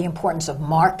to the importance of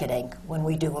marketing when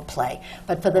we do a play.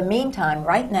 But for the meantime,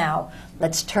 right now,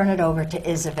 let's turn it over to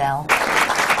Isabel.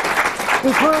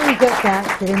 Before we get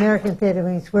back to the American Theatre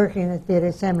Wing's Working in the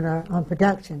Theatre seminar on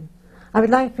production, I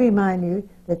would like to remind you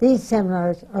that these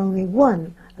seminars are only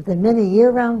one of the many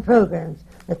year-round programs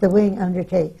that the Wing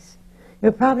undertakes.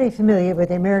 You're probably familiar with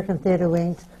the American Theatre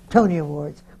Wing's Tony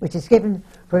Awards, which is given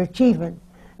for achievement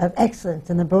of excellence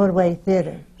in the Broadway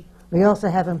theater. We also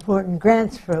have important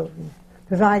grants programs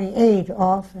providing aid to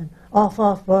off and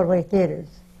off Broadway theaters.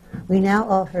 We now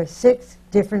offer 6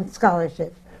 different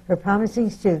scholarships for promising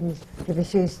students to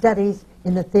pursue studies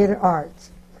in the theater arts.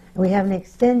 And we have an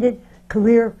extended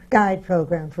career guide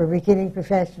program for beginning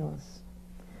professionals.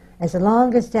 As a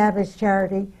long-established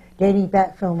charity dating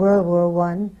back from World War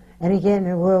I and again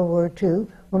in World War II,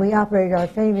 when we operated our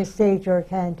famous stage door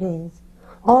canteens,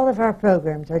 all of our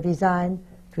programs are designed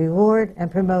to reward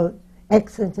and promote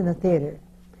excellence in the theater,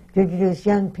 to introduce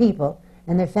young people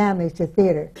and their families to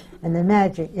theater and the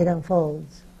magic it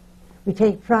unfolds. We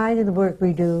take pride in the work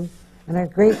we do and are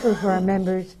grateful for our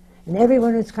members and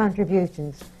everyone whose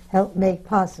contributions help make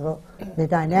possible the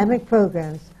dynamic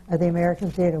programs of the American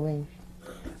Theatre Wing.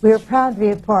 We are proud to be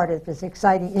a part of this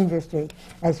exciting industry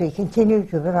as we continue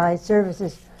to provide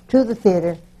services to the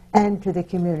theater and to the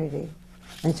community.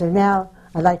 And so now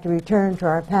I'd like to return to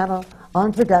our panel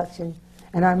on production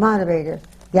and our moderator,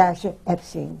 Yasha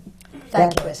Epstein.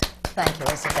 Thank you,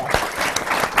 Isabel.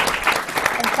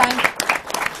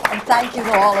 And thank you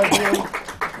to all of you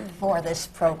for this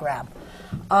program.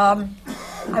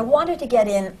 I wanted to get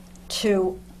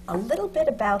into a little bit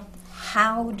about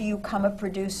how do you become a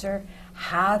producer,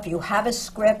 if you have a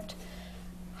script,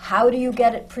 how do you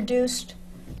get it produced,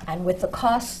 and with the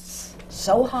costs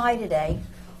so high today,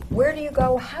 where do you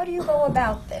go, how do you go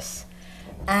about this?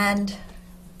 And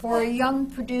for a young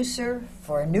producer,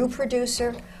 for a new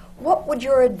producer, what would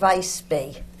your advice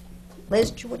be?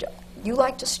 Liz, would you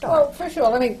like to start? Well, first of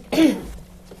all,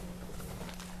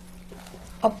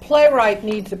 a playwright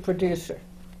needs a producer.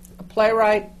 A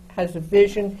playwright has a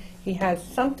vision. He has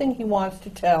something he wants to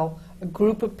tell a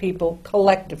group of people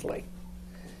collectively.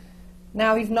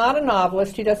 Now, he's not a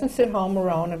novelist. He doesn't sit home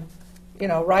alone and,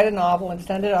 write a novel and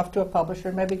send it off to a publisher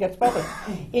and maybe it gets published.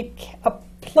 A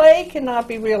play cannot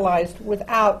be realized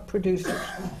without producers.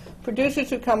 Producers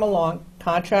who come along,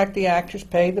 contract the actors,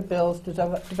 pay the bills,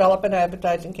 develop an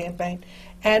advertising campaign,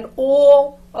 and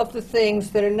all of the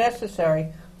things that are necessary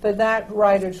for that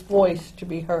writer's voice to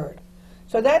be heard.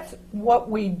 So that's what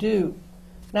we do.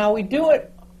 Now, we do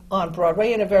it on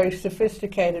Broadway in a very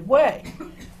sophisticated way,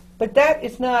 but that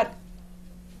is not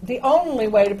the only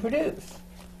way to produce.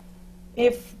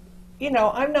 If,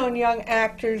 I've known young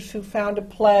actors who found a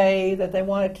play that they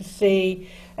wanted to see,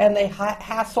 and they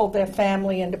hassled their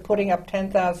family into putting up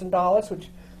 $10,000, which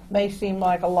may seem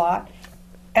like a lot,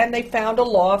 and they found a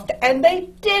loft, and they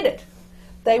did it.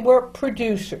 They were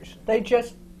producers. They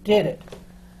just did it.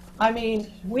 I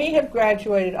mean, we have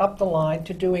graduated up the line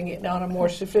to doing it on a more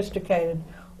sophisticated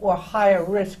or higher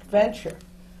risk venture.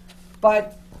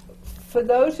 But for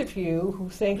those of you who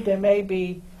think there may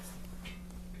be,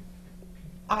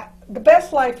 the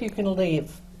best life you can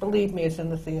live, believe me, is in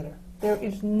the theater. There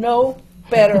is no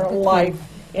better life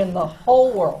in the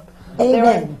whole world.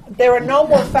 Amen. There are no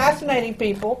more fascinating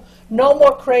people, no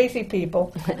more crazy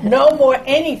people, no more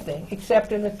anything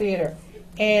except in the theater.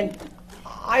 And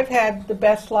I've had the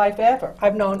best life ever.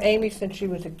 I've known Amy since she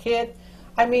was a kid.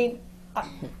 I mean,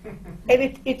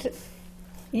 and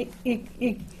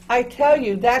I tell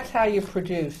you, that's how you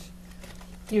produce.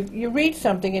 You read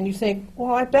something and you think,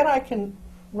 well, I bet I can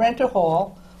rent a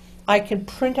hall. I can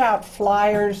print out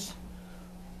flyers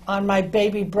on my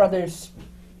baby brother's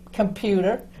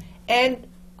computer, and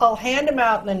I'll hand them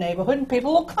out in the neighborhood, and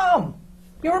people will come.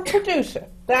 You're a producer.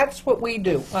 That's what we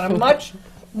do on a much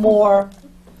more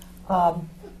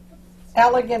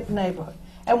elegant neighborhood.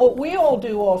 And what we all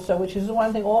do also, which is the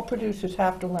one thing all producers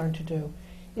have to learn to do,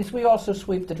 is we also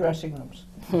sweep the dressing rooms.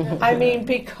 I mean,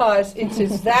 because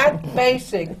it's that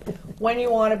basic when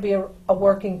you want to be a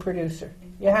working producer.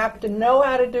 You have to know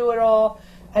how to do it all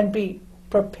and be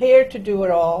prepared to do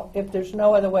it all if there's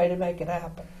no other way to make it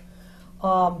happen.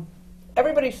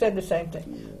 Everybody said the same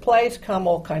thing. Plays come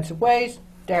all kinds of ways.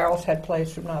 Daryl's had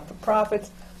plays from not-for-profits.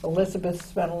 Elizabeth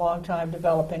spent a long time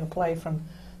developing a play from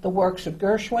the works of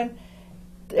Gershwin.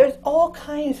 There's all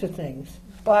kinds of things,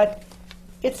 but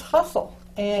it's hustle.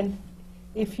 And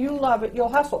if you love it, you'll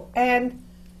hustle. And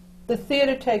the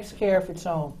theater takes care of its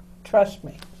own. Trust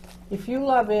me. If you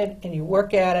love it and you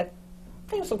work at it,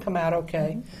 things will come out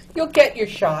okay. You'll get your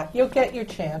shot. You'll get your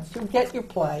chance. You'll get your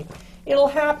play. It'll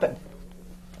happen.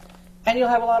 And you'll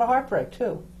have a lot of heartbreak,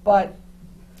 too. But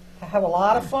have a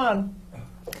lot of fun.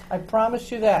 I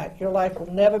promise you that. Your life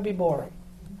will never be boring.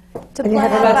 To And you play,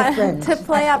 have a lot of up friends. to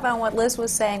play up on what Liz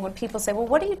was saying, when people say, well,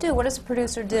 what do you do? What does a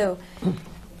producer do?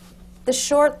 The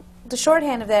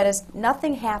shorthand of that is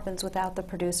nothing happens without the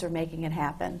producer making it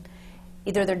happen.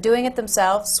 Either they're doing it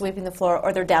themselves, sweeping the floor,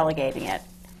 or they're delegating it.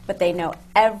 But they know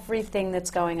everything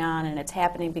that's going on, and it's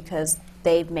happening because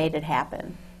they've made it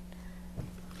happen.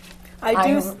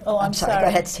 I'm sorry. sorry. Go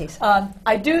ahead, Steve.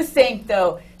 I do think,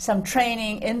 though, some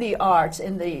training in the arts,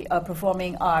 in the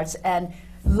performing arts, and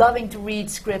loving to read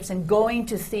scripts and going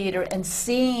to theater and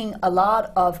seeing a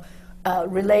lot of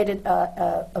related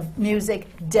of music,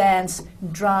 dance,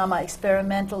 drama,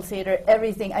 experimental theater,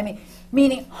 everything. I mean,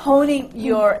 meaning honing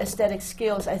your aesthetic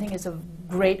skills, I think, is a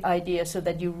great idea, so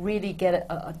that you really get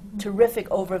a terrific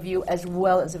overview as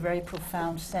well as a very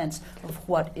profound sense of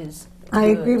what is I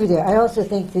good. agree with you. I also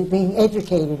think that being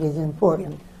educated is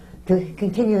important. To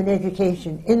continue an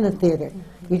education in the theater.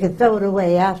 You can throw it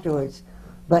away afterwards,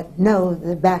 but know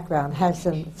the background, has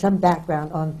some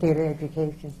background on theater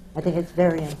education. I think it's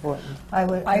very important. I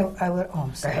would. Oh,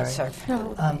 I'm sorry. Go ahead,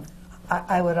 sir.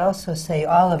 I would also say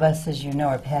all of us, as you know,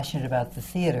 are passionate about the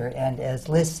theater, and as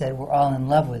Liz said, we're all in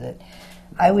love with it.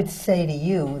 I would say to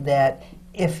you that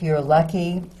if you're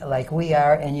lucky, like we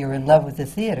are, and you're in love with the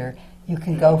theater, you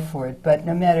can go for it. But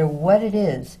no matter what it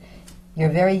is, you're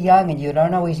very young and you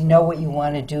don't always know what you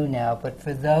want to do now. But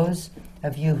for those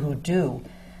of you who do,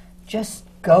 just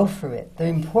go for it. The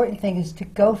important thing is to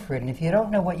go for it. And if you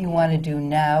don't know what you want to do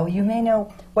now, you may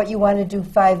know what you want to do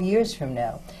 5 years from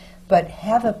now. But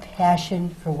have a passion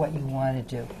for what you want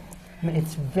to do. I mean,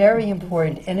 it's very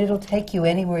important, and it'll take you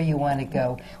anywhere you want to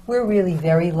go. We're really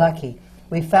very lucky.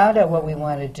 We found out what we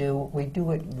want to do. We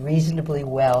do it reasonably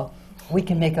well. We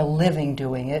can make a living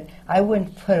doing it. I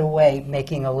wouldn't put away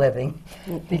making a living,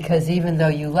 because even though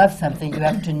you love something, you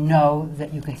have to know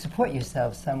that you can support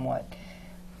yourself somewhat.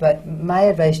 But my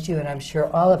advice to you, and I'm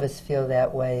sure all of us feel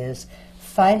that way, is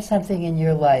find something in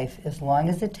your life, as long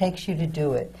as it takes you to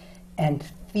do it, and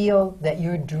feel that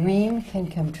your dream can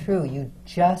come true. You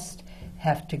just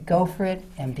have to go for it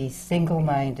and be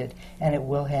single-minded, and it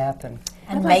will happen.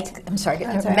 And make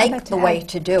the way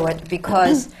to do it,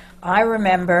 because I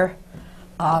remember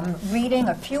reading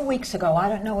a few weeks ago, I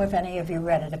don't know if any of you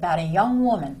read it, about a young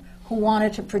woman who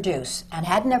wanted to produce and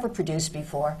had never produced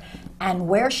before, and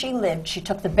where she lived, she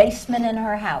took the basement in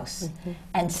her house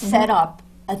and set up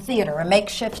a theater, a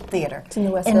makeshift theater. It's in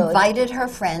the West Village. Invited her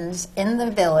friends in the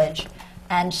village,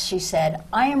 and she said,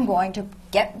 I am going to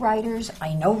get writers,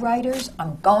 I know writers,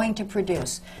 I'm going to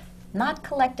produce. Not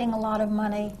collecting a lot of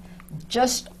money,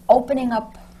 just opening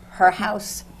up her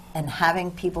house and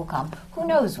having people come. Who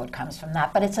knows what comes from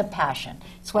that, but it's a passion.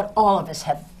 It's what all of us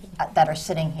have that are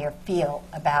sitting here feel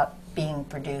about being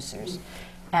producers.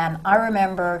 And I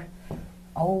remember,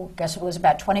 guess it was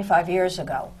about 25 years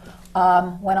ago,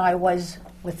 when I was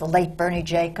with the late Bernie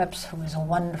Jacobs, who was a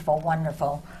wonderful,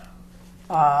 wonderful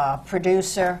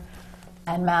producer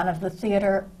and man of the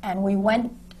theater, and we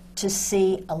went to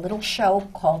see a little show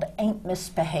called Ain't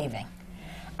Misbehaving.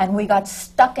 And we got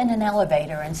stuck in an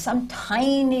elevator in some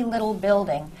tiny little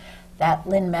building that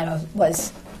Lynn Meadows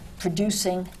was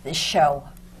producing this show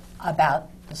about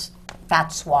this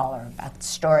Fats Waller, about the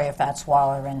story of Fats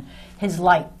Waller and his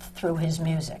light through his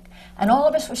music. And all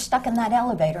of us were stuck in that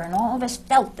elevator, and all of us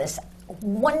felt this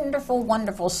wonderful,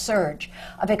 wonderful surge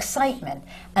of excitement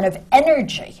and of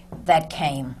energy that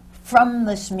came from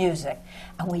this music.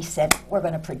 And we said, we're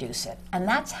going to produce it. And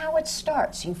that's how it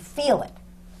starts. You feel it,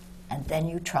 and then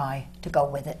you try to go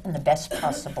with it in the best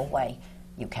possible way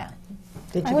you can.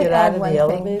 Did I you would get out add of one the thing,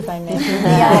 elevator? if I may.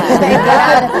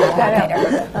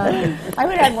 I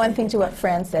would add one thing to what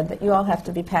Fran said, that you all have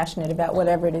to be passionate about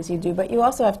whatever it is you do, but you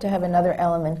also have to have another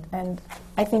element, and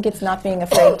I think it's not being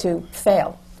afraid to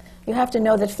fail. You have to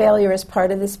know that failure is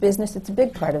part of this business. It's a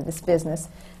big part of this business.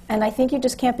 And I think you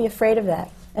just can't be afraid of that,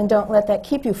 and don't let that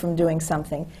keep you from doing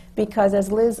something. Because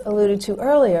as Liz alluded to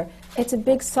earlier, it's a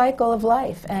big cycle of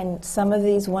life, and some of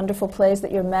these wonderful plays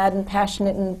that you're mad and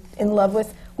passionate and in love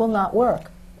with will not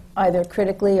work, either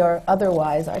critically or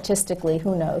otherwise, artistically,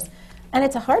 who knows. And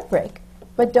it's a heartbreak,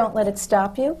 but don't let it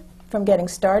stop you from getting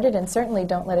started, and certainly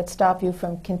don't let it stop you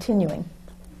from continuing.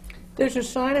 There's a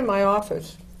sign in my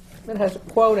office that has a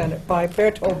quote on it by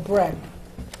Bertolt Brecht,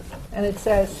 and it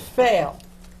says, fail.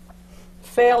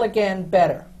 Fail again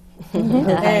better.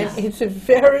 And it's a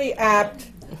very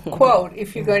apt quote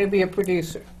if you're going to be a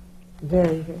producer.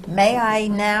 Very good. May I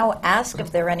now ask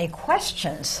if there are any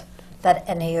questions that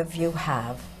any of you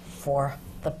have for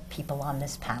the people on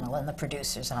this panel and the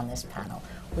producers on this panel?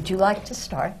 Would you like to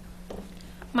start?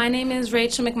 My name is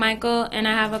Rachel McMichael, and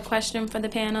I have a question for the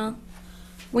panel.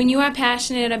 When you are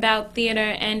passionate about theater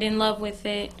and in love with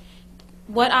it,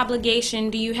 what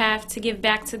obligation do you have to give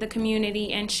back to the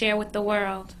community and share with the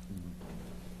world?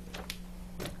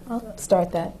 I'll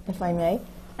start that, if I may.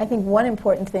 I think one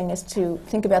important thing is to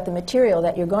think about the material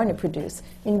that you're going to produce.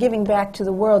 In giving back to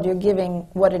the world, you're giving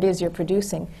what it is you're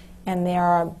producing. And there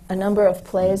are a number of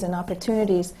plays and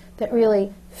opportunities that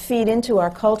really feed into our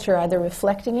culture, either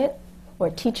reflecting it or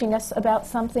teaching us about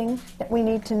something that we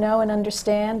need to know and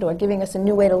understand, or giving us a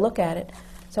new way to look at it.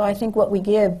 So I think what we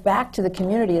give back to the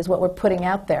community is what we're putting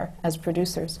out there as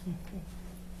producers.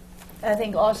 I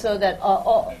think also that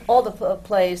all the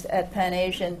plays at Pan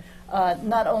Asian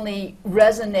not only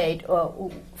resonate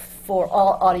for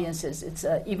all audiences. It's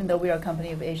even though we are a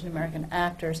company of Asian American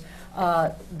actors,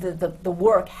 the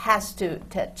work has to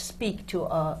speak to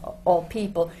all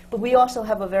people. But we also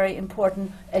have a very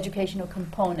important educational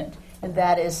component, and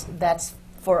that's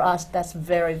for us, that's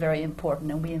very, very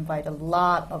important. And we invite a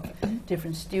lot of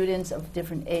different students of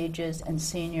different ages and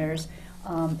seniors.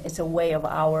 It's a way of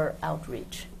our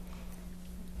outreach.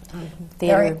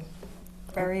 Very,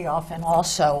 very often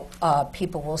also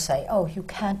people will say, oh, you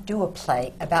can't do a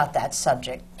play about that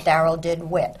subject. Daryl did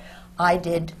Wit. I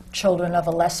did Children of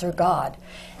a Lesser God.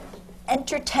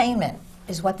 Entertainment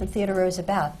is what the theater is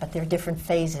about, but there are different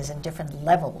phases and different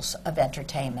levels of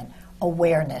entertainment.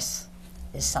 Awareness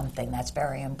is something that's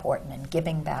very important, and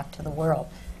giving back to the world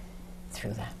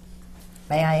through that.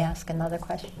 May I ask another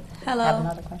question? Hello. Have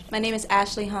another question? My name is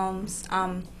Ashley Holmes.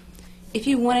 If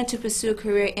you wanted to pursue a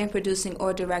career in producing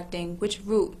or directing, which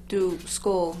route through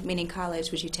school, meaning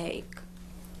college, would you take?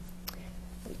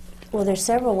 Well, there's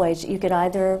several ways. You could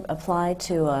either apply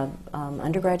to an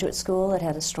undergraduate school that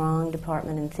had a strong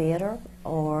department in theater,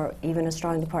 or even a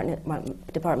strong department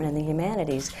in the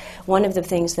humanities. One of the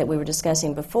things that we were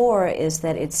discussing before is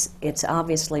that it's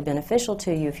obviously beneficial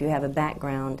to you if you have a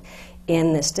background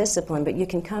in this discipline, but you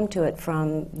can come to it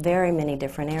from very many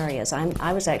different areas.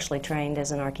 I was actually trained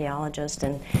as an archaeologist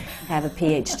and have a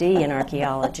PhD in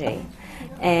archaeology.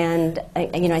 And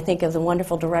I think of the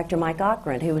wonderful director Mike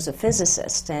Ockrent, who was a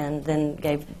physicist and then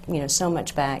gave so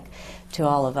much back to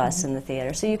all of us in the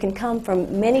theater. So you can come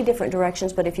from many different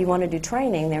directions, but if you want to do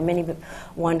training, there are many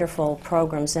wonderful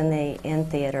programs in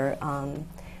theater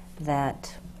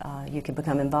that you could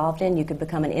become involved in. You could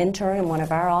become an intern in one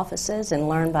of our offices and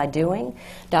learn by doing.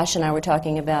 Dasha and I were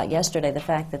talking about yesterday the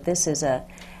fact that this is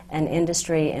an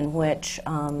industry in which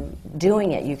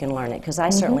doing it you can learn it, because I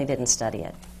certainly didn't study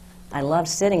it. I love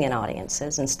sitting in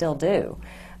audiences and still do,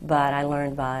 but I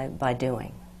learned by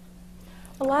doing.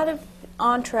 A lot of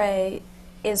entree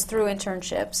is through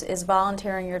internships, is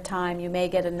volunteering your time. You may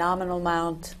get a nominal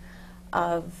amount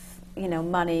of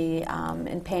money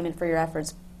in payment for your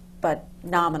efforts, but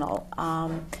nominal.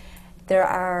 There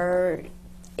are,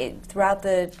 throughout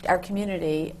our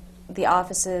community, the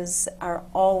offices are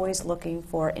always looking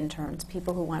for interns,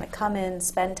 people who want to come in,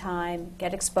 spend time,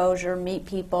 get exposure, meet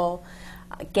people,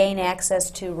 gain access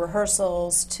to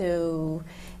rehearsals, to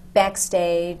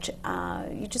backstage.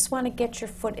 You just want to get your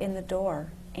foot in the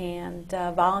door, and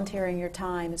volunteering your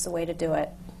time is the way to do it.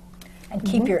 And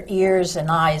keep your ears and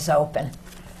eyes open,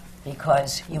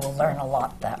 because you will learn a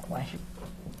lot that way.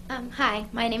 Hi,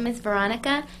 my name is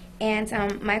Veronica,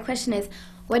 and my question is,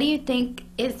 what do you think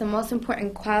is the most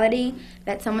important quality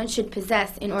that someone should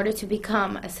possess in order to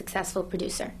become a successful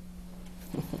producer?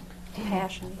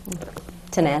 Passion.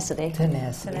 Tenacity.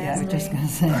 Tenacity. Yeah, I was just going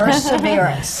to say.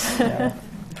 Perseverance. Yeah.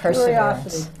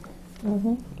 Perseverance.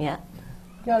 Curiosity. Yeah.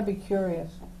 You got to be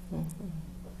curious.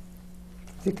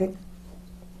 Is it good?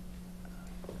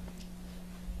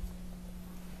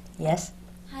 Yes?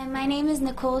 Hi, my name is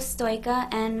Nicole Stoika,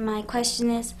 and my question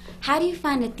is, how do you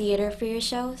find a theater for your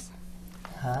shows?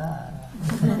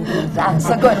 That's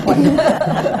a good one.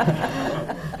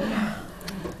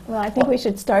 Well, I think we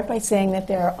should start by saying that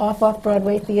there are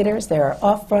off-Broadway theaters, there are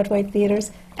off-Broadway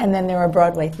theaters, and then there are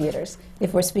Broadway theaters,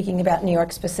 if we're speaking about New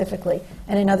York specifically.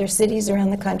 And in other cities around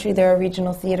the country, there are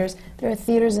regional theaters. There are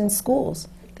theaters in schools.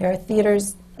 There are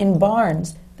theaters in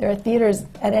barns. There are theaters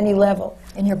at any level.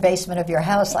 In your basement of your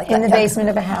house, like in that the basement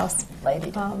of a house.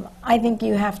 lady. I think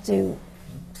you have to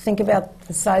think about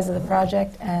the size of the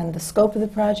project and the scope of the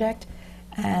project,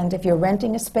 and if you're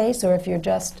renting a space or if you're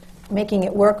just making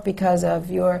it work because of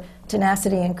your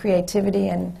tenacity and creativity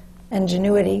and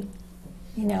ingenuity.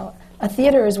 A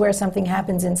theater is where something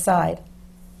happens inside.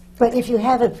 But if you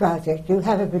have a project, you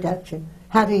have a production,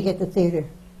 how do you get the theater?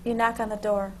 You knock on the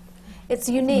door. It's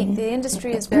unique. The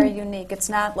industry is very unique. It's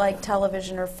not like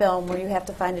television or film where you have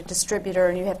to find a distributor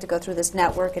and you have to go through this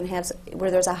network and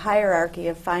where there's a hierarchy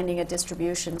of finding a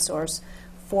distribution source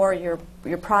for your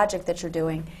project that you're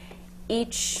doing.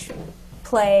 Each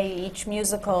play, each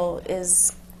musical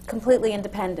is completely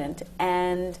independent,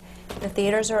 and the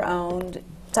theaters are owned.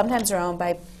 Sometimes they're owned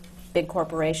by big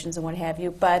corporations and what have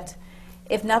you, but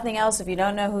if nothing else, if you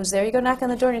don't know who's there, you go knock on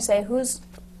the door and you say,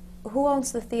 who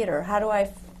owns the theater? How do I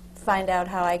find out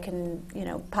how I can,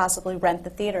 possibly rent the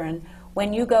theater? And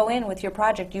when you go in with your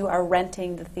project, you are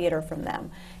renting the theater from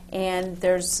them. And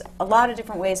there's a lot of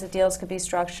different ways that deals can be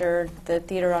structured. The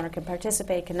theater owner can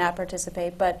participate, cannot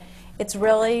participate, but it's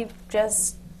really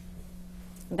just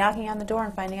knocking on the door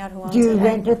and finding out who owns it. Do you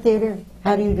rent a theater?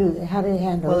 How do you do that? How do you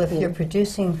handle Well, a if theater? you're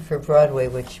producing for Broadway,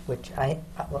 which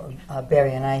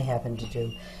Barry and I happen to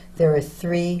do, there are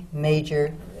three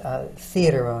major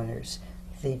theater owners: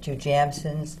 the Jew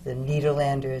Jamsons, the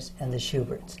Nederlanders, and the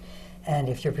Schuberts. And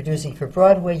if you're producing for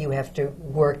Broadway, you have to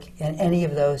work in any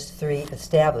of those three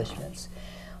establishments.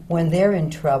 When they're in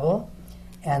trouble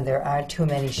and there aren't too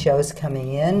many shows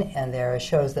coming in and there are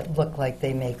shows that look like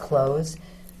they may close,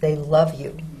 they love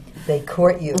you. They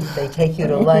court you. They take you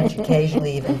to lunch,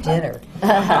 occasionally even dinner.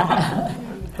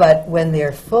 But when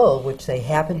they're full, which they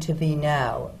happen to be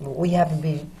now, we happen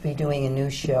to be doing a new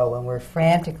show, and we're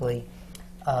frantically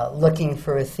looking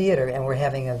for a theater, and we're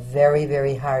having a very,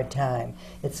 very hard time.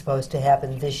 It's supposed to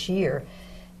happen this year,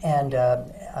 and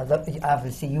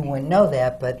obviously you wouldn't know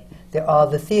that, but all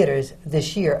the theaters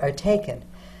this year are taken.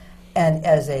 And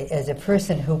as a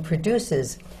person who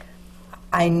produces,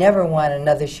 I never want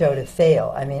another show to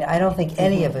fail. I mean, I don't think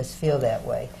any of us feel that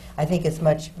way. I think it's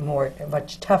much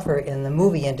tougher in the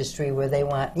movie industry, where they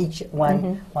want each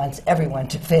one wants everyone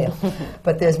to fail.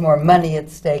 But there's more money at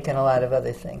stake and a lot of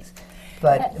other things.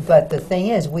 But the thing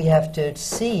is, we have to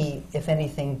see if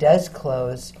anything does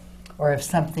close, or if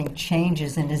something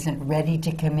changes and isn't ready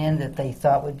to come in that they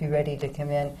thought would be ready to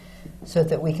come in, so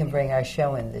that we can bring our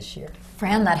show in this year.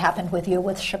 Fran, that happened with you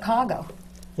with Chicago.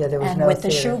 Yeah, there was and no with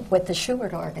theater. With the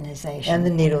Schubert organization. And the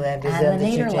Nederlanders and the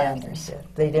Nederlanders. Nederlanders.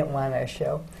 They didn't want our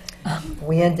show.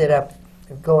 We ended up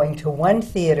going to one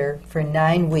theater for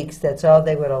 9 weeks. That's all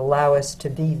they would allow us to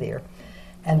be there.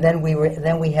 And then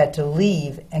we had to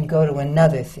leave and go to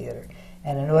another theater.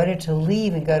 And in order to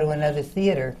leave and go to another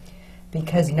theater,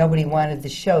 because nobody wanted the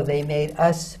show, they made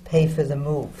us pay for the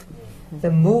move. The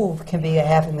move can be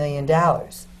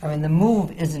 $500,000. I mean, the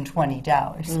move isn't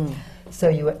 $20. So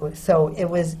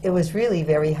it was really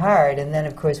very hard. And then,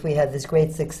 of course, we had this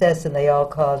great success, and they all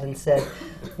called and said,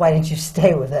 "Why didn't you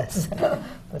stay with us?"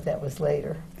 But that was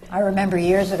later. I remember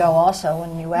years ago also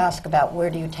when you ask about where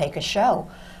do you take a show,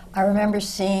 I remember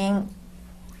seeing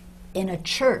in a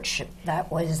church,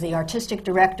 that was the artistic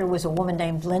director was a woman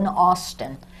named Lynn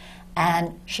Austin,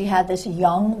 and she had this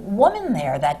young woman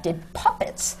there that did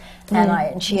puppets,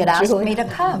 and she had asked me to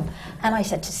come, and I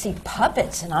said, to see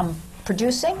puppets, and I'm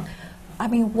producing? I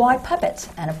mean, why puppets?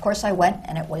 And of course I went,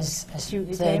 and it was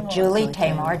Julie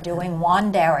Taymor doing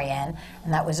Juan Darien,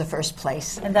 and that was the first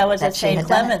place. And that was at she St. had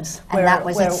done it. Clemens. And that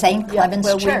was at St. Clemens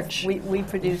where Church. We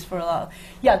produced for a lot.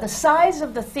 Yeah, the size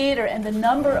of the theater and the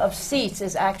number of seats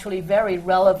is actually very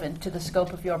relevant to the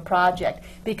scope of your project,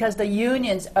 because the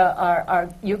unions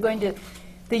the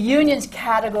unions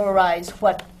categorize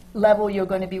what level you're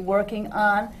going to be working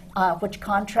on, which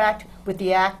contract with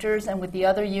the actors and with the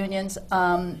other unions,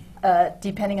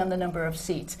 depending on the number of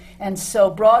seats. And so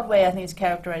Broadway, I think, is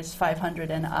characterized as 500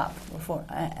 and up,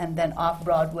 and then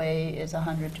off-Broadway is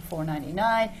 100 to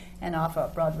 499, and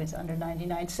off-Broadway is under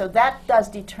 99. So that does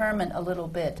determine a little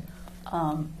bit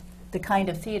the kind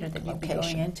of theater that you'd be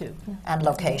going into. And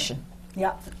location.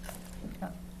 Yeah.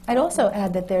 I'd also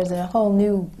add that there's a whole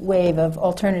new wave of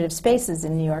alternative spaces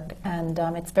in New York, and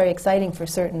it's very exciting for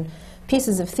certain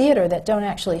pieces of theater that don't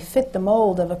actually fit the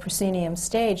mold of a proscenium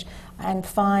stage and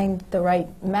find the right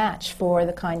match for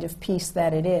the kind of piece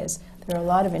that it is. There are a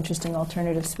lot of interesting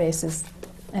alternative spaces,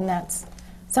 and that's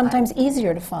sometimes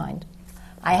easier to find.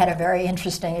 I had a very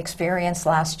interesting experience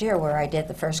last year where I did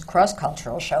the first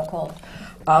cross-cultural show called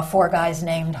Four Guys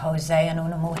Named Jose and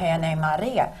Una Mujer Named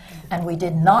Maria. And we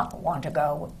did not want to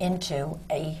go into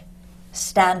a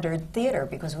standard theater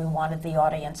because we wanted the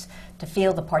audience to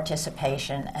feel the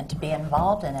participation and to be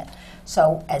involved in it.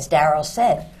 So, as Darryl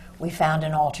said, we found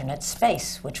an alternate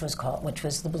space, which was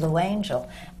the Blue Angel,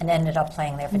 and ended up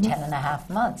playing there for 10 and a half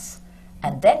months.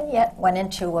 And then yet went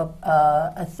into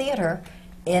a theater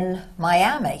in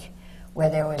Miami, where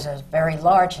there was a very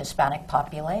large Hispanic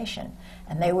population.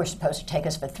 And they were supposed to take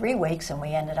us for 3 weeks, and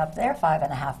we ended up there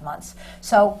 5.5 months.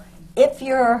 So if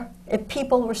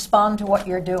people respond to what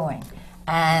you're doing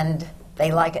and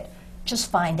they like it, just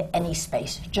find any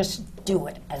space. Just do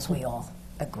it, as we all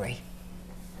agree.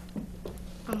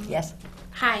 Yes?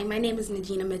 Hi, my name is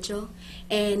Najina Mitchell,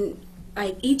 and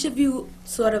like each of you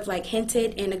sort of like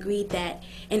hinted and agreed that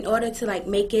in order to like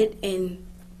make it in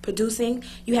producing,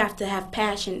 you have to have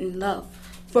passion and love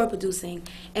for producing.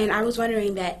 And I was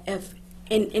wondering that if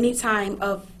in any time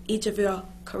of each of your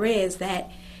careers that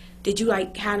did you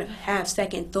like kind of have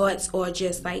second thoughts or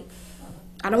just like,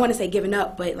 I don't want to say giving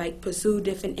up, but like pursue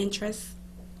different interests?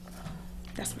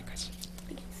 That's my question.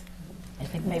 I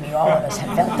think maybe all of us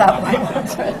have felt that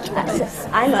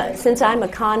way. Since I'm a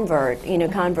convert, you know,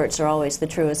 converts are always the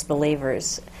truest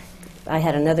believers. I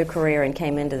had another career and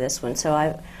came into this one, so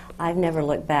I've never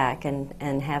looked back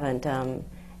and haven't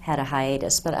had a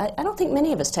hiatus. But I don't think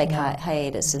many of us take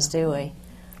hiatuses, do we?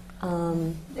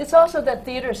 It's also that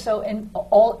theater is so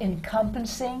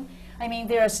all-encompassing. I mean,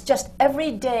 there's just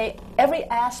every day, every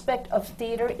aspect of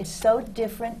theater is so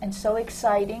different and so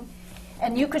exciting.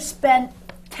 And you could spend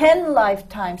 10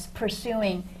 lifetimes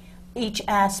pursuing each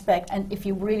aspect, and if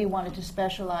you really wanted to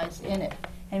specialize in it.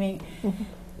 I mean,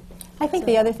 I think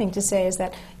the other thing to say is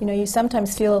that, you know, you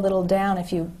sometimes feel a little down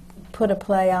if you put a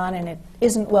play on and it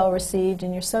isn't well received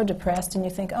and you're so depressed and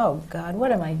you think, oh God,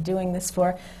 what am I doing this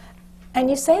for? And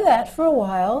you say that for a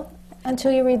while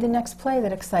until you read the next play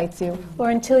that excites you, or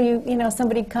until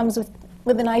somebody comes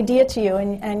with an idea to you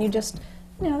and you just,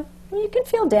 you can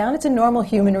feel down. It's a normal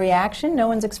human reaction. No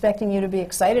one's expecting you to be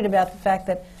excited about the fact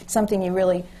that something you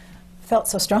really felt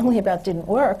so strongly about didn't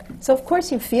work. So of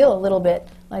course you feel a little bit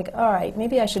like, all right,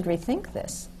 maybe I should rethink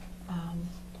this.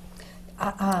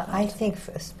 I think,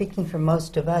 speaking for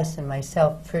most of us and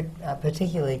myself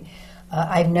particularly,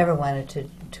 I've never wanted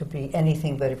to be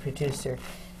anything but a producer.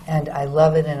 And I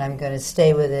love it, and I'm going to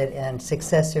stay with it, and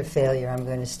success or failure, I'm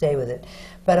going to stay with it.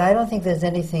 But I don't think there's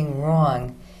anything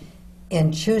wrong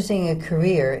in choosing a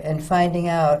career and finding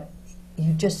out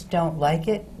you just don't like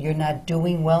it, you're not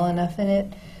doing well enough in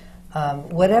it,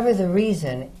 whatever the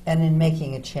reason, and in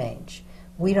making a change.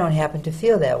 We don't happen to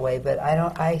feel that way, but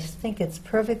I think it's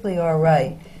perfectly all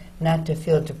right not to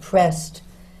feel depressed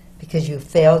because you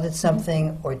failed at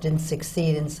something or didn't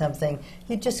succeed in something.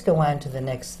 You just go on to the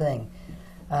next thing.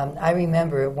 I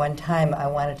remember at one time I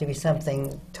wanted to be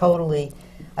something totally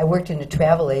I worked in a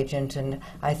travel agent, and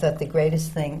I thought the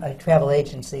greatest thing, a travel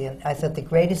agency, and I thought the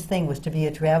greatest thing was to be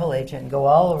a travel agent and go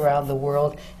all around the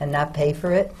world and not pay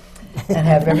for it, and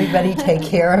have everybody take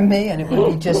care of me, and it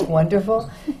would be just wonderful.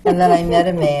 And then I met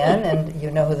a man, and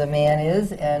you know who the man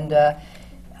is, and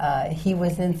he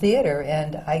was in theater,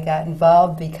 and I got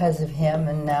involved because of him,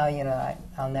 and now, you know,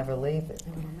 I'll never leave it.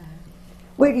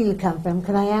 Where do you come from?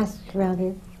 Can I ask around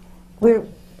here? Where?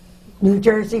 New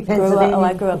Jersey, Pennsylvania?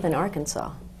 I grew up in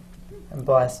Arkansas. In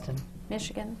Boston.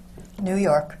 Michigan. New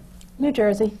York. New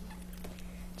Jersey.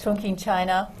 Chongqing,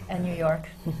 China, and New York.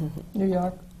 New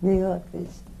York. New York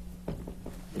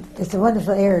it's a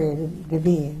wonderful area to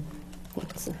be in.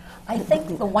 I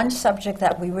think the one subject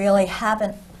that we really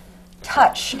haven't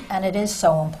touched, and it is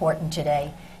so important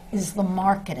today, is the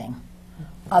marketing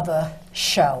of a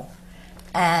show.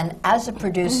 And as a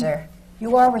producer,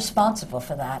 you are responsible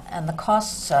for that, and the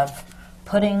costs of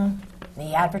putting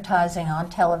the advertising on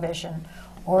television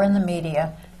or in the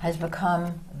media has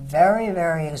become very,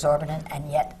 very exorbitant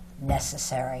and yet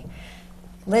necessary.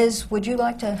 Liz, would you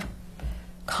like to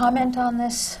comment on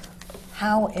this?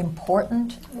 How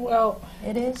important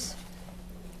it is?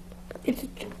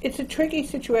 It's a tricky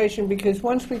situation because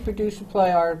once we produce a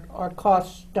play, our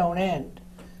costs don't end.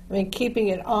 I mean, keeping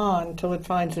it on till it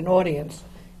finds an audience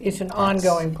is an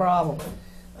ongoing problem.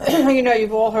 You know,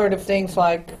 you've all heard of things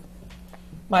like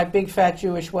My Big Fat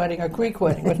Jewish Wedding or Greek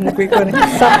Wedding. Wasn't it Greek Wedding?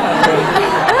 It's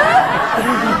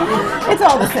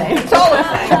all the same. It's all the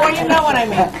same. Well, you know what I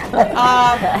mean.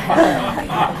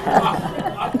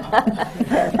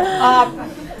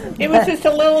 It was just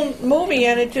a little movie,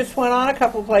 and it just went on a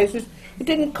couple places. It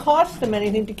didn't cost them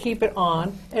anything to keep it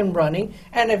on and running,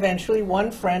 and eventually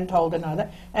one friend told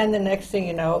another, and the next thing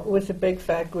you know, it was a big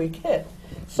fat Greek hit.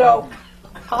 So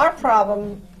our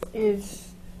problem is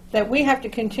that we have to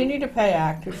continue to pay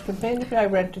actors, continue to pay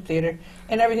rent to theater,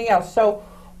 and everything else. So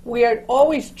we are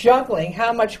always juggling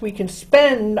how much we can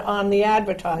spend on the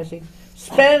advertising,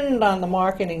 spend on the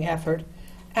marketing effort,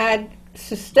 and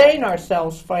sustain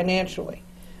ourselves financially.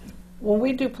 When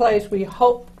we do plays, we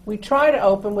try to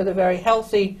open with a very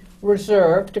healthy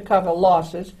reserve to cover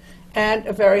losses and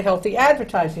a very healthy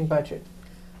advertising budget.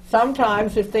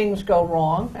 Sometimes if things go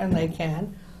wrong, and they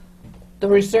can, the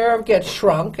reserve gets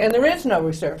shrunk and there is no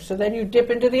reserve, so then you dip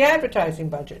into the advertising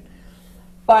budget.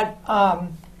 But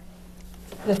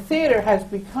the theater has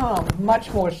become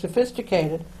much more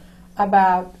sophisticated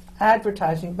about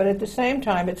advertising, but at the same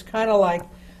time it's kind of like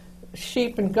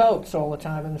sheep and goats all the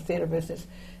time in the theater business.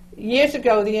 Years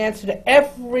ago, the answer to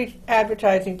every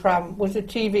advertising problem was a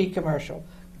TV commercial.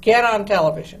 Get on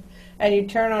television. And you'd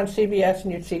turn on CBS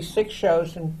and you'd see 6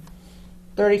 shows and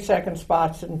 30-second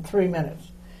spots in 3 minutes.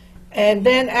 And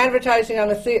then advertising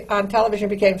on television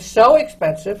became so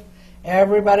expensive,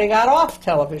 everybody got off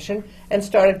television and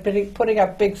started putting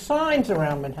up big signs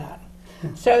around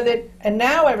Manhattan. So that, and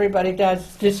now everybody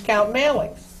does discount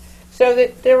mailings. So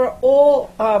that there are all...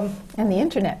 and the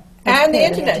internet. And the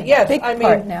internet, yes. Big I mean,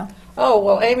 part now. Oh,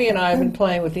 well, Amy and I have been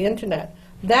playing with the internet.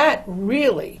 That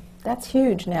really... That's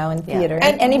huge now in theater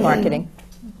and any marketing.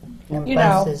 And you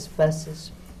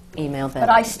buses. Email that. But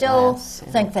I still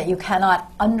think that you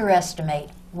cannot underestimate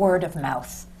word of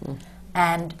mouth.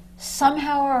 And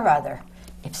somehow or other,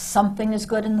 if something is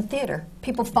good in the theater,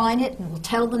 people find it and will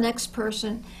tell the next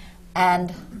person,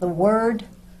 and the word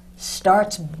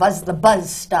starts, the buzz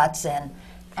starts in.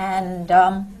 And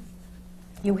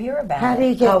you hear about How do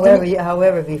you it. get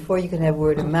However, before you can have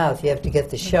word of mouth, you have to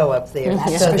get the show up there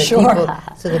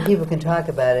so that people can talk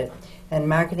about it. And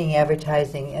marketing,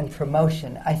 advertising, and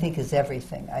promotion, I think, is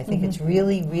everything. I think it's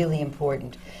really, really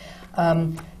important.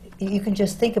 You can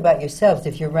just think about yourselves.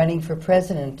 If you're running for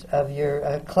president of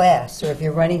your class, or if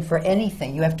you're running for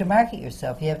anything, you have to market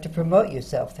yourself. You have to promote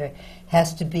yourself. There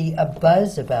has to be a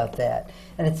buzz about that.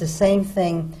 And it's the same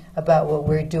thing about what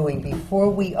we're doing. Before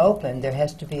we open, there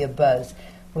has to be a buzz.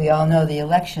 We all know the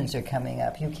elections are coming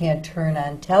up. You can't turn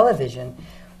on television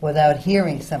without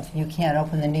hearing something. You can't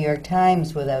open the New York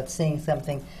Times without seeing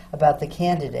something about the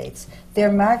candidates.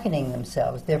 They're marketing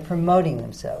themselves. They're promoting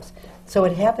themselves. So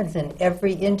it happens in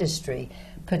every industry,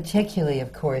 particularly,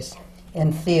 of course,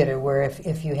 in theater, where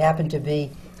if you happen to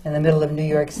be in the middle of New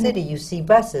York City, you see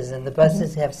buses, and the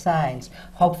buses have signs.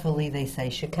 Hopefully they say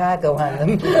Chicago on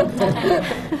them.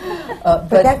 but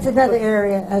that's another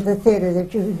area of the theater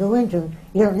that you can go into.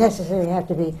 You don't necessarily have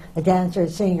to be a dancer, a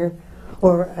singer,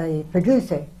 or a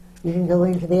producer. You can go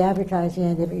into the advertising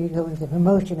end of it, you can go into the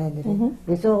promotion end of it.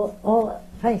 There's all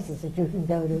places that you can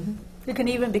go to. You can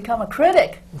even become a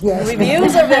critic. Yes.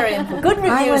 Reviews are very important. Good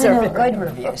reviews are good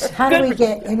reviews. How do we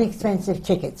get inexpensive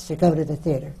tickets to go to the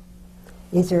theater?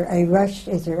 Is there a rush?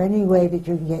 Is there any way that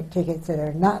you can get tickets that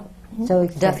are not so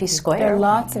expensive? Duffy Square. There are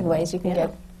lots of ways you can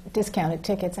get discounted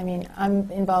tickets. I mean,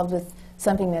 I'm involved with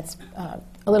something that's a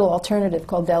little alternative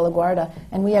called De La Guarda,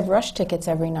 and we have rush tickets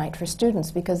every night for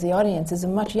students because the audience is a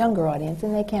much younger audience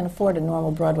and they can't afford a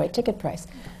normal Broadway ticket price.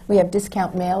 We have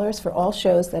discount mailers for all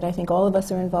shows that I think all of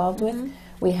us are involved with.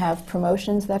 We have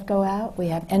promotions that go out. We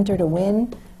have enter to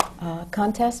win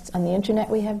contests. On the internet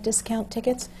we have discount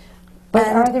tickets. But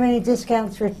And- are there any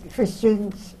discounts for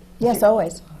students? Yes,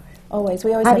 always. Always.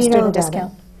 We always How have do you know student about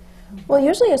discount. Well,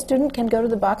 usually a student can go to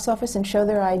the box office and show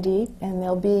their ID, and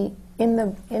they'll be in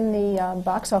the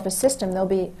box office system. There'll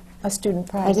be a student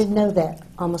prize. I didn't know that.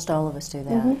 Almost all of us do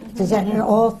that. Is that in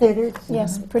all theaters?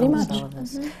 Yes, pretty Almost much. all of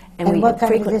us. And we what kind of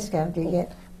frequent- discount do you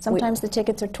get? Sometimes the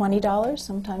tickets are $20.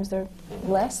 Sometimes they're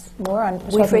less, more. I'm We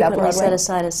talking about frequently Broadway. set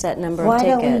aside a set number Why of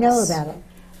tickets. don't we know about it?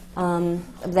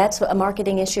 That's a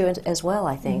marketing issue as well,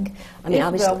 I think. I mean, Isabel,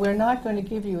 obviously, we're not going to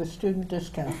give you a student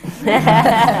discount.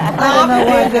 I don't know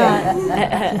why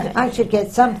not. I should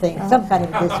get something, some kind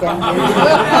of discount.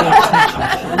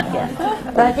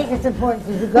 But I think it's important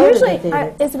to go Usually, to the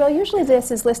theater. Isabel, usually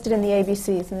this is listed in the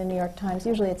ABCs in the New York Times.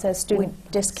 Usually it says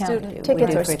student discount we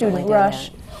tickets do or frequently student do rush.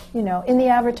 that. You know, in the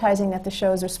advertising that the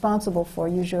show is responsible for,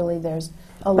 usually there's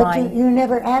a But line. you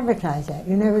never advertise that.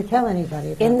 You never tell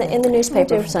anybody about in the that.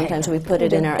 newspaper, sometimes we put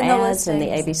it in our In the ads and the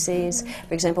listings. ABCs.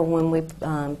 For example, when we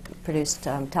produced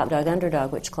Top Dog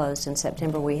Underdog, which closed in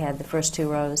September, we had the first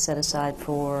 2 rows set aside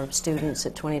for students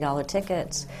at $20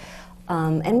 tickets.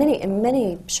 And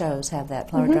many shows have that.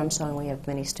 Flower Drum Song, we have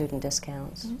many student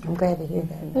discounts. I'm glad to hear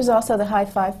that. There's also the High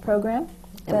Five program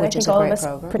that Which I is think a all of great us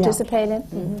program. participate in.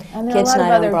 And there are Kids a lot Night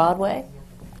of on other Broadway.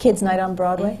 Kids Night on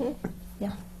Broadway.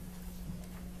 Yeah.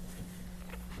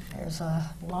 There's a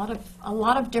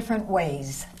lot of different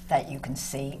ways that you can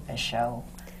see a show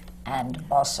and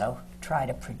also try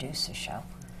to produce a show.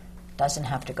 Doesn't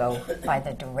have to go by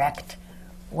the direct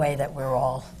way that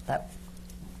that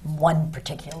one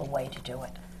particular way to do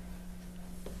it.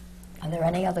 Are there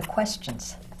any other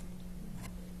questions?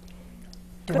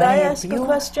 Do Could I any of ask a you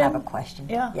question? have a question?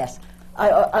 Yeah. Yes.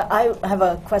 I have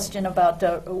a question about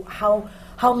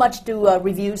how much do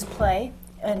reviews play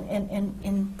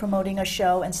in promoting a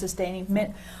show and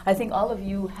sustaining. I think all of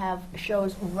you have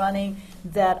shows running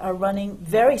that are running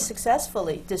very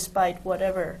successfully despite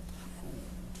whatever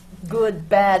good,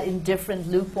 bad, indifferent,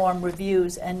 lukewarm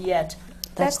reviews, and yet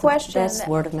That's That question that's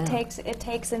word of mouth.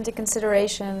 takes into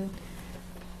consideration,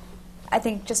 I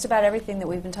think, just about everything that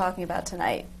we've been talking about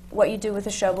tonight. What you do with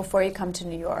a show before you come to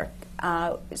New York,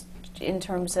 in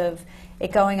terms of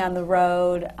it going on the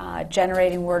road,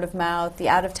 generating word of mouth, the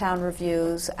out-of-town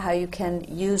reviews, how you can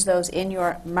use those in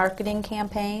your marketing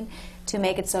campaign to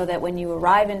make it so that when you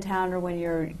arrive in town or when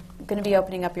you're going to be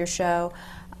opening up your show,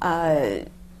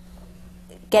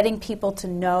 getting people to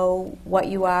know what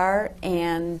you are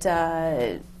and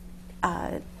that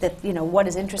what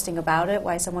is interesting about it,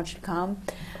 why someone should come.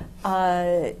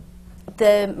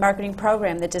 The marketing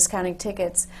program, the discounting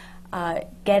tickets,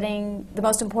 getting the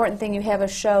most important thing. You have a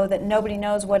show that nobody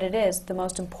knows what it is. The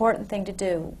most important thing to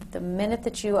do the minute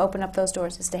that you open up those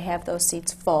doors is to have those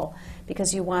seats full,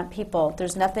 because you want people.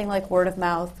 There's nothing like word of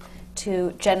mouth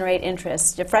to generate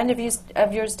interest. A friend of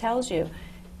yours tells you,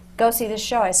 "Go see this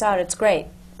show. I saw it. It's great."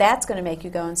 That's going to make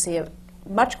you go and see it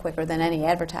much quicker than any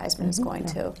advertisement is going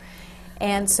to.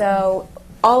 And so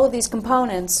all of these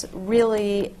components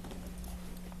really,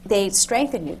 they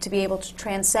strengthen you to be able to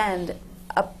transcend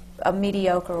a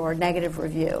mediocre or negative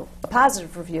review. A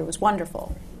positive review is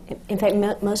wonderful. In fact,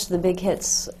 most of the big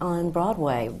hits on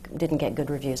Broadway didn't get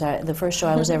good reviews. The first show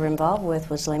I was ever involved with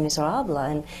was Les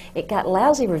Miserables, and it got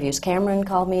lousy reviews. Cameron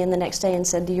called me in the next day and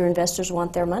said, "Do your investors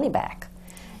want their money back?"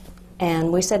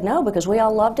 And we said no, because we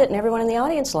all loved it and everyone in the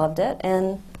audience loved it,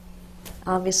 and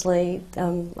obviously a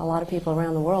lot of people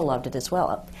around the world loved it as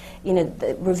well. You know,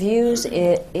 the reviews,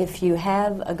 if you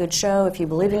have a good show, if you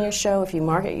believe in your show, if you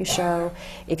market your show,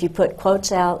 if you put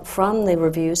quotes out from the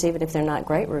reviews, even if they're not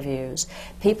great reviews,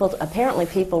 apparently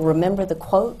people remember the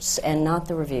quotes and not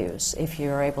the reviews, if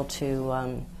you're able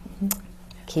to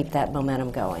keep that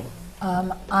momentum going.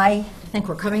 I think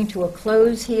we're coming to a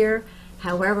close here.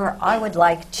 However, I would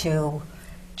like to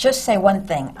just say one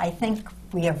thing. I think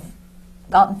we have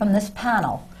gotten from this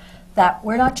panel that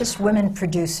we're not just women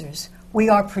producers, we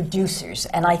are producers.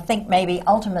 And I think maybe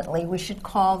ultimately we should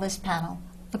call this panel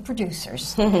the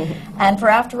producers. And for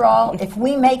after all, if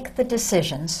we make the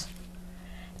decisions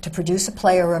to produce a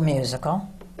play or a musical,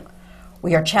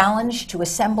 we are challenged to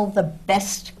assemble the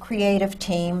best creative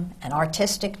team and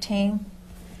artistic team,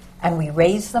 and we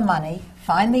raise the money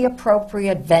find the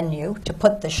appropriate venue to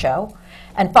put the show,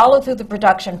 and follow through the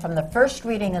production from the first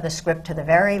reading of the script to the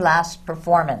very last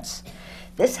performance.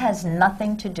 This has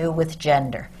nothing to do with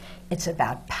gender. It's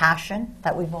about passion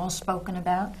that we've all spoken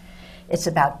about. It's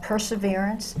about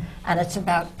perseverance, and it's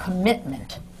about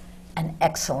commitment and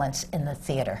excellence in the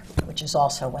theater, which is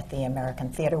also what the American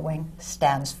Theater Wing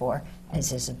stands for,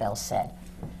 as Isabel said.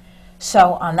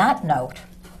 So on that note,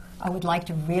 I would like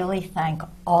to really thank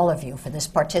all of you for this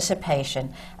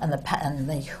participation and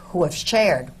who have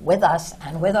shared with us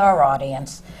and with our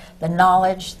audience the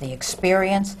knowledge, the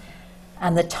experience,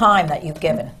 and the time that you've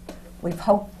given.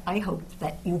 I hope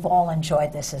that you've all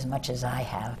enjoyed this as much as I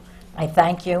have. I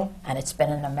thank you, and it's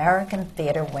been an American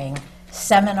Theater Wing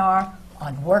seminar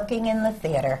on working in the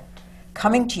theater,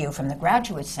 coming to you from the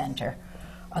Graduate Center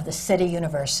of the City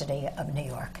University of New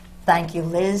York. Thank you,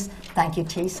 Liz. Thank you,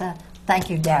 Tisa. Thank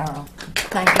you, Daryl.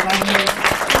 Thank you,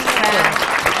 everyone.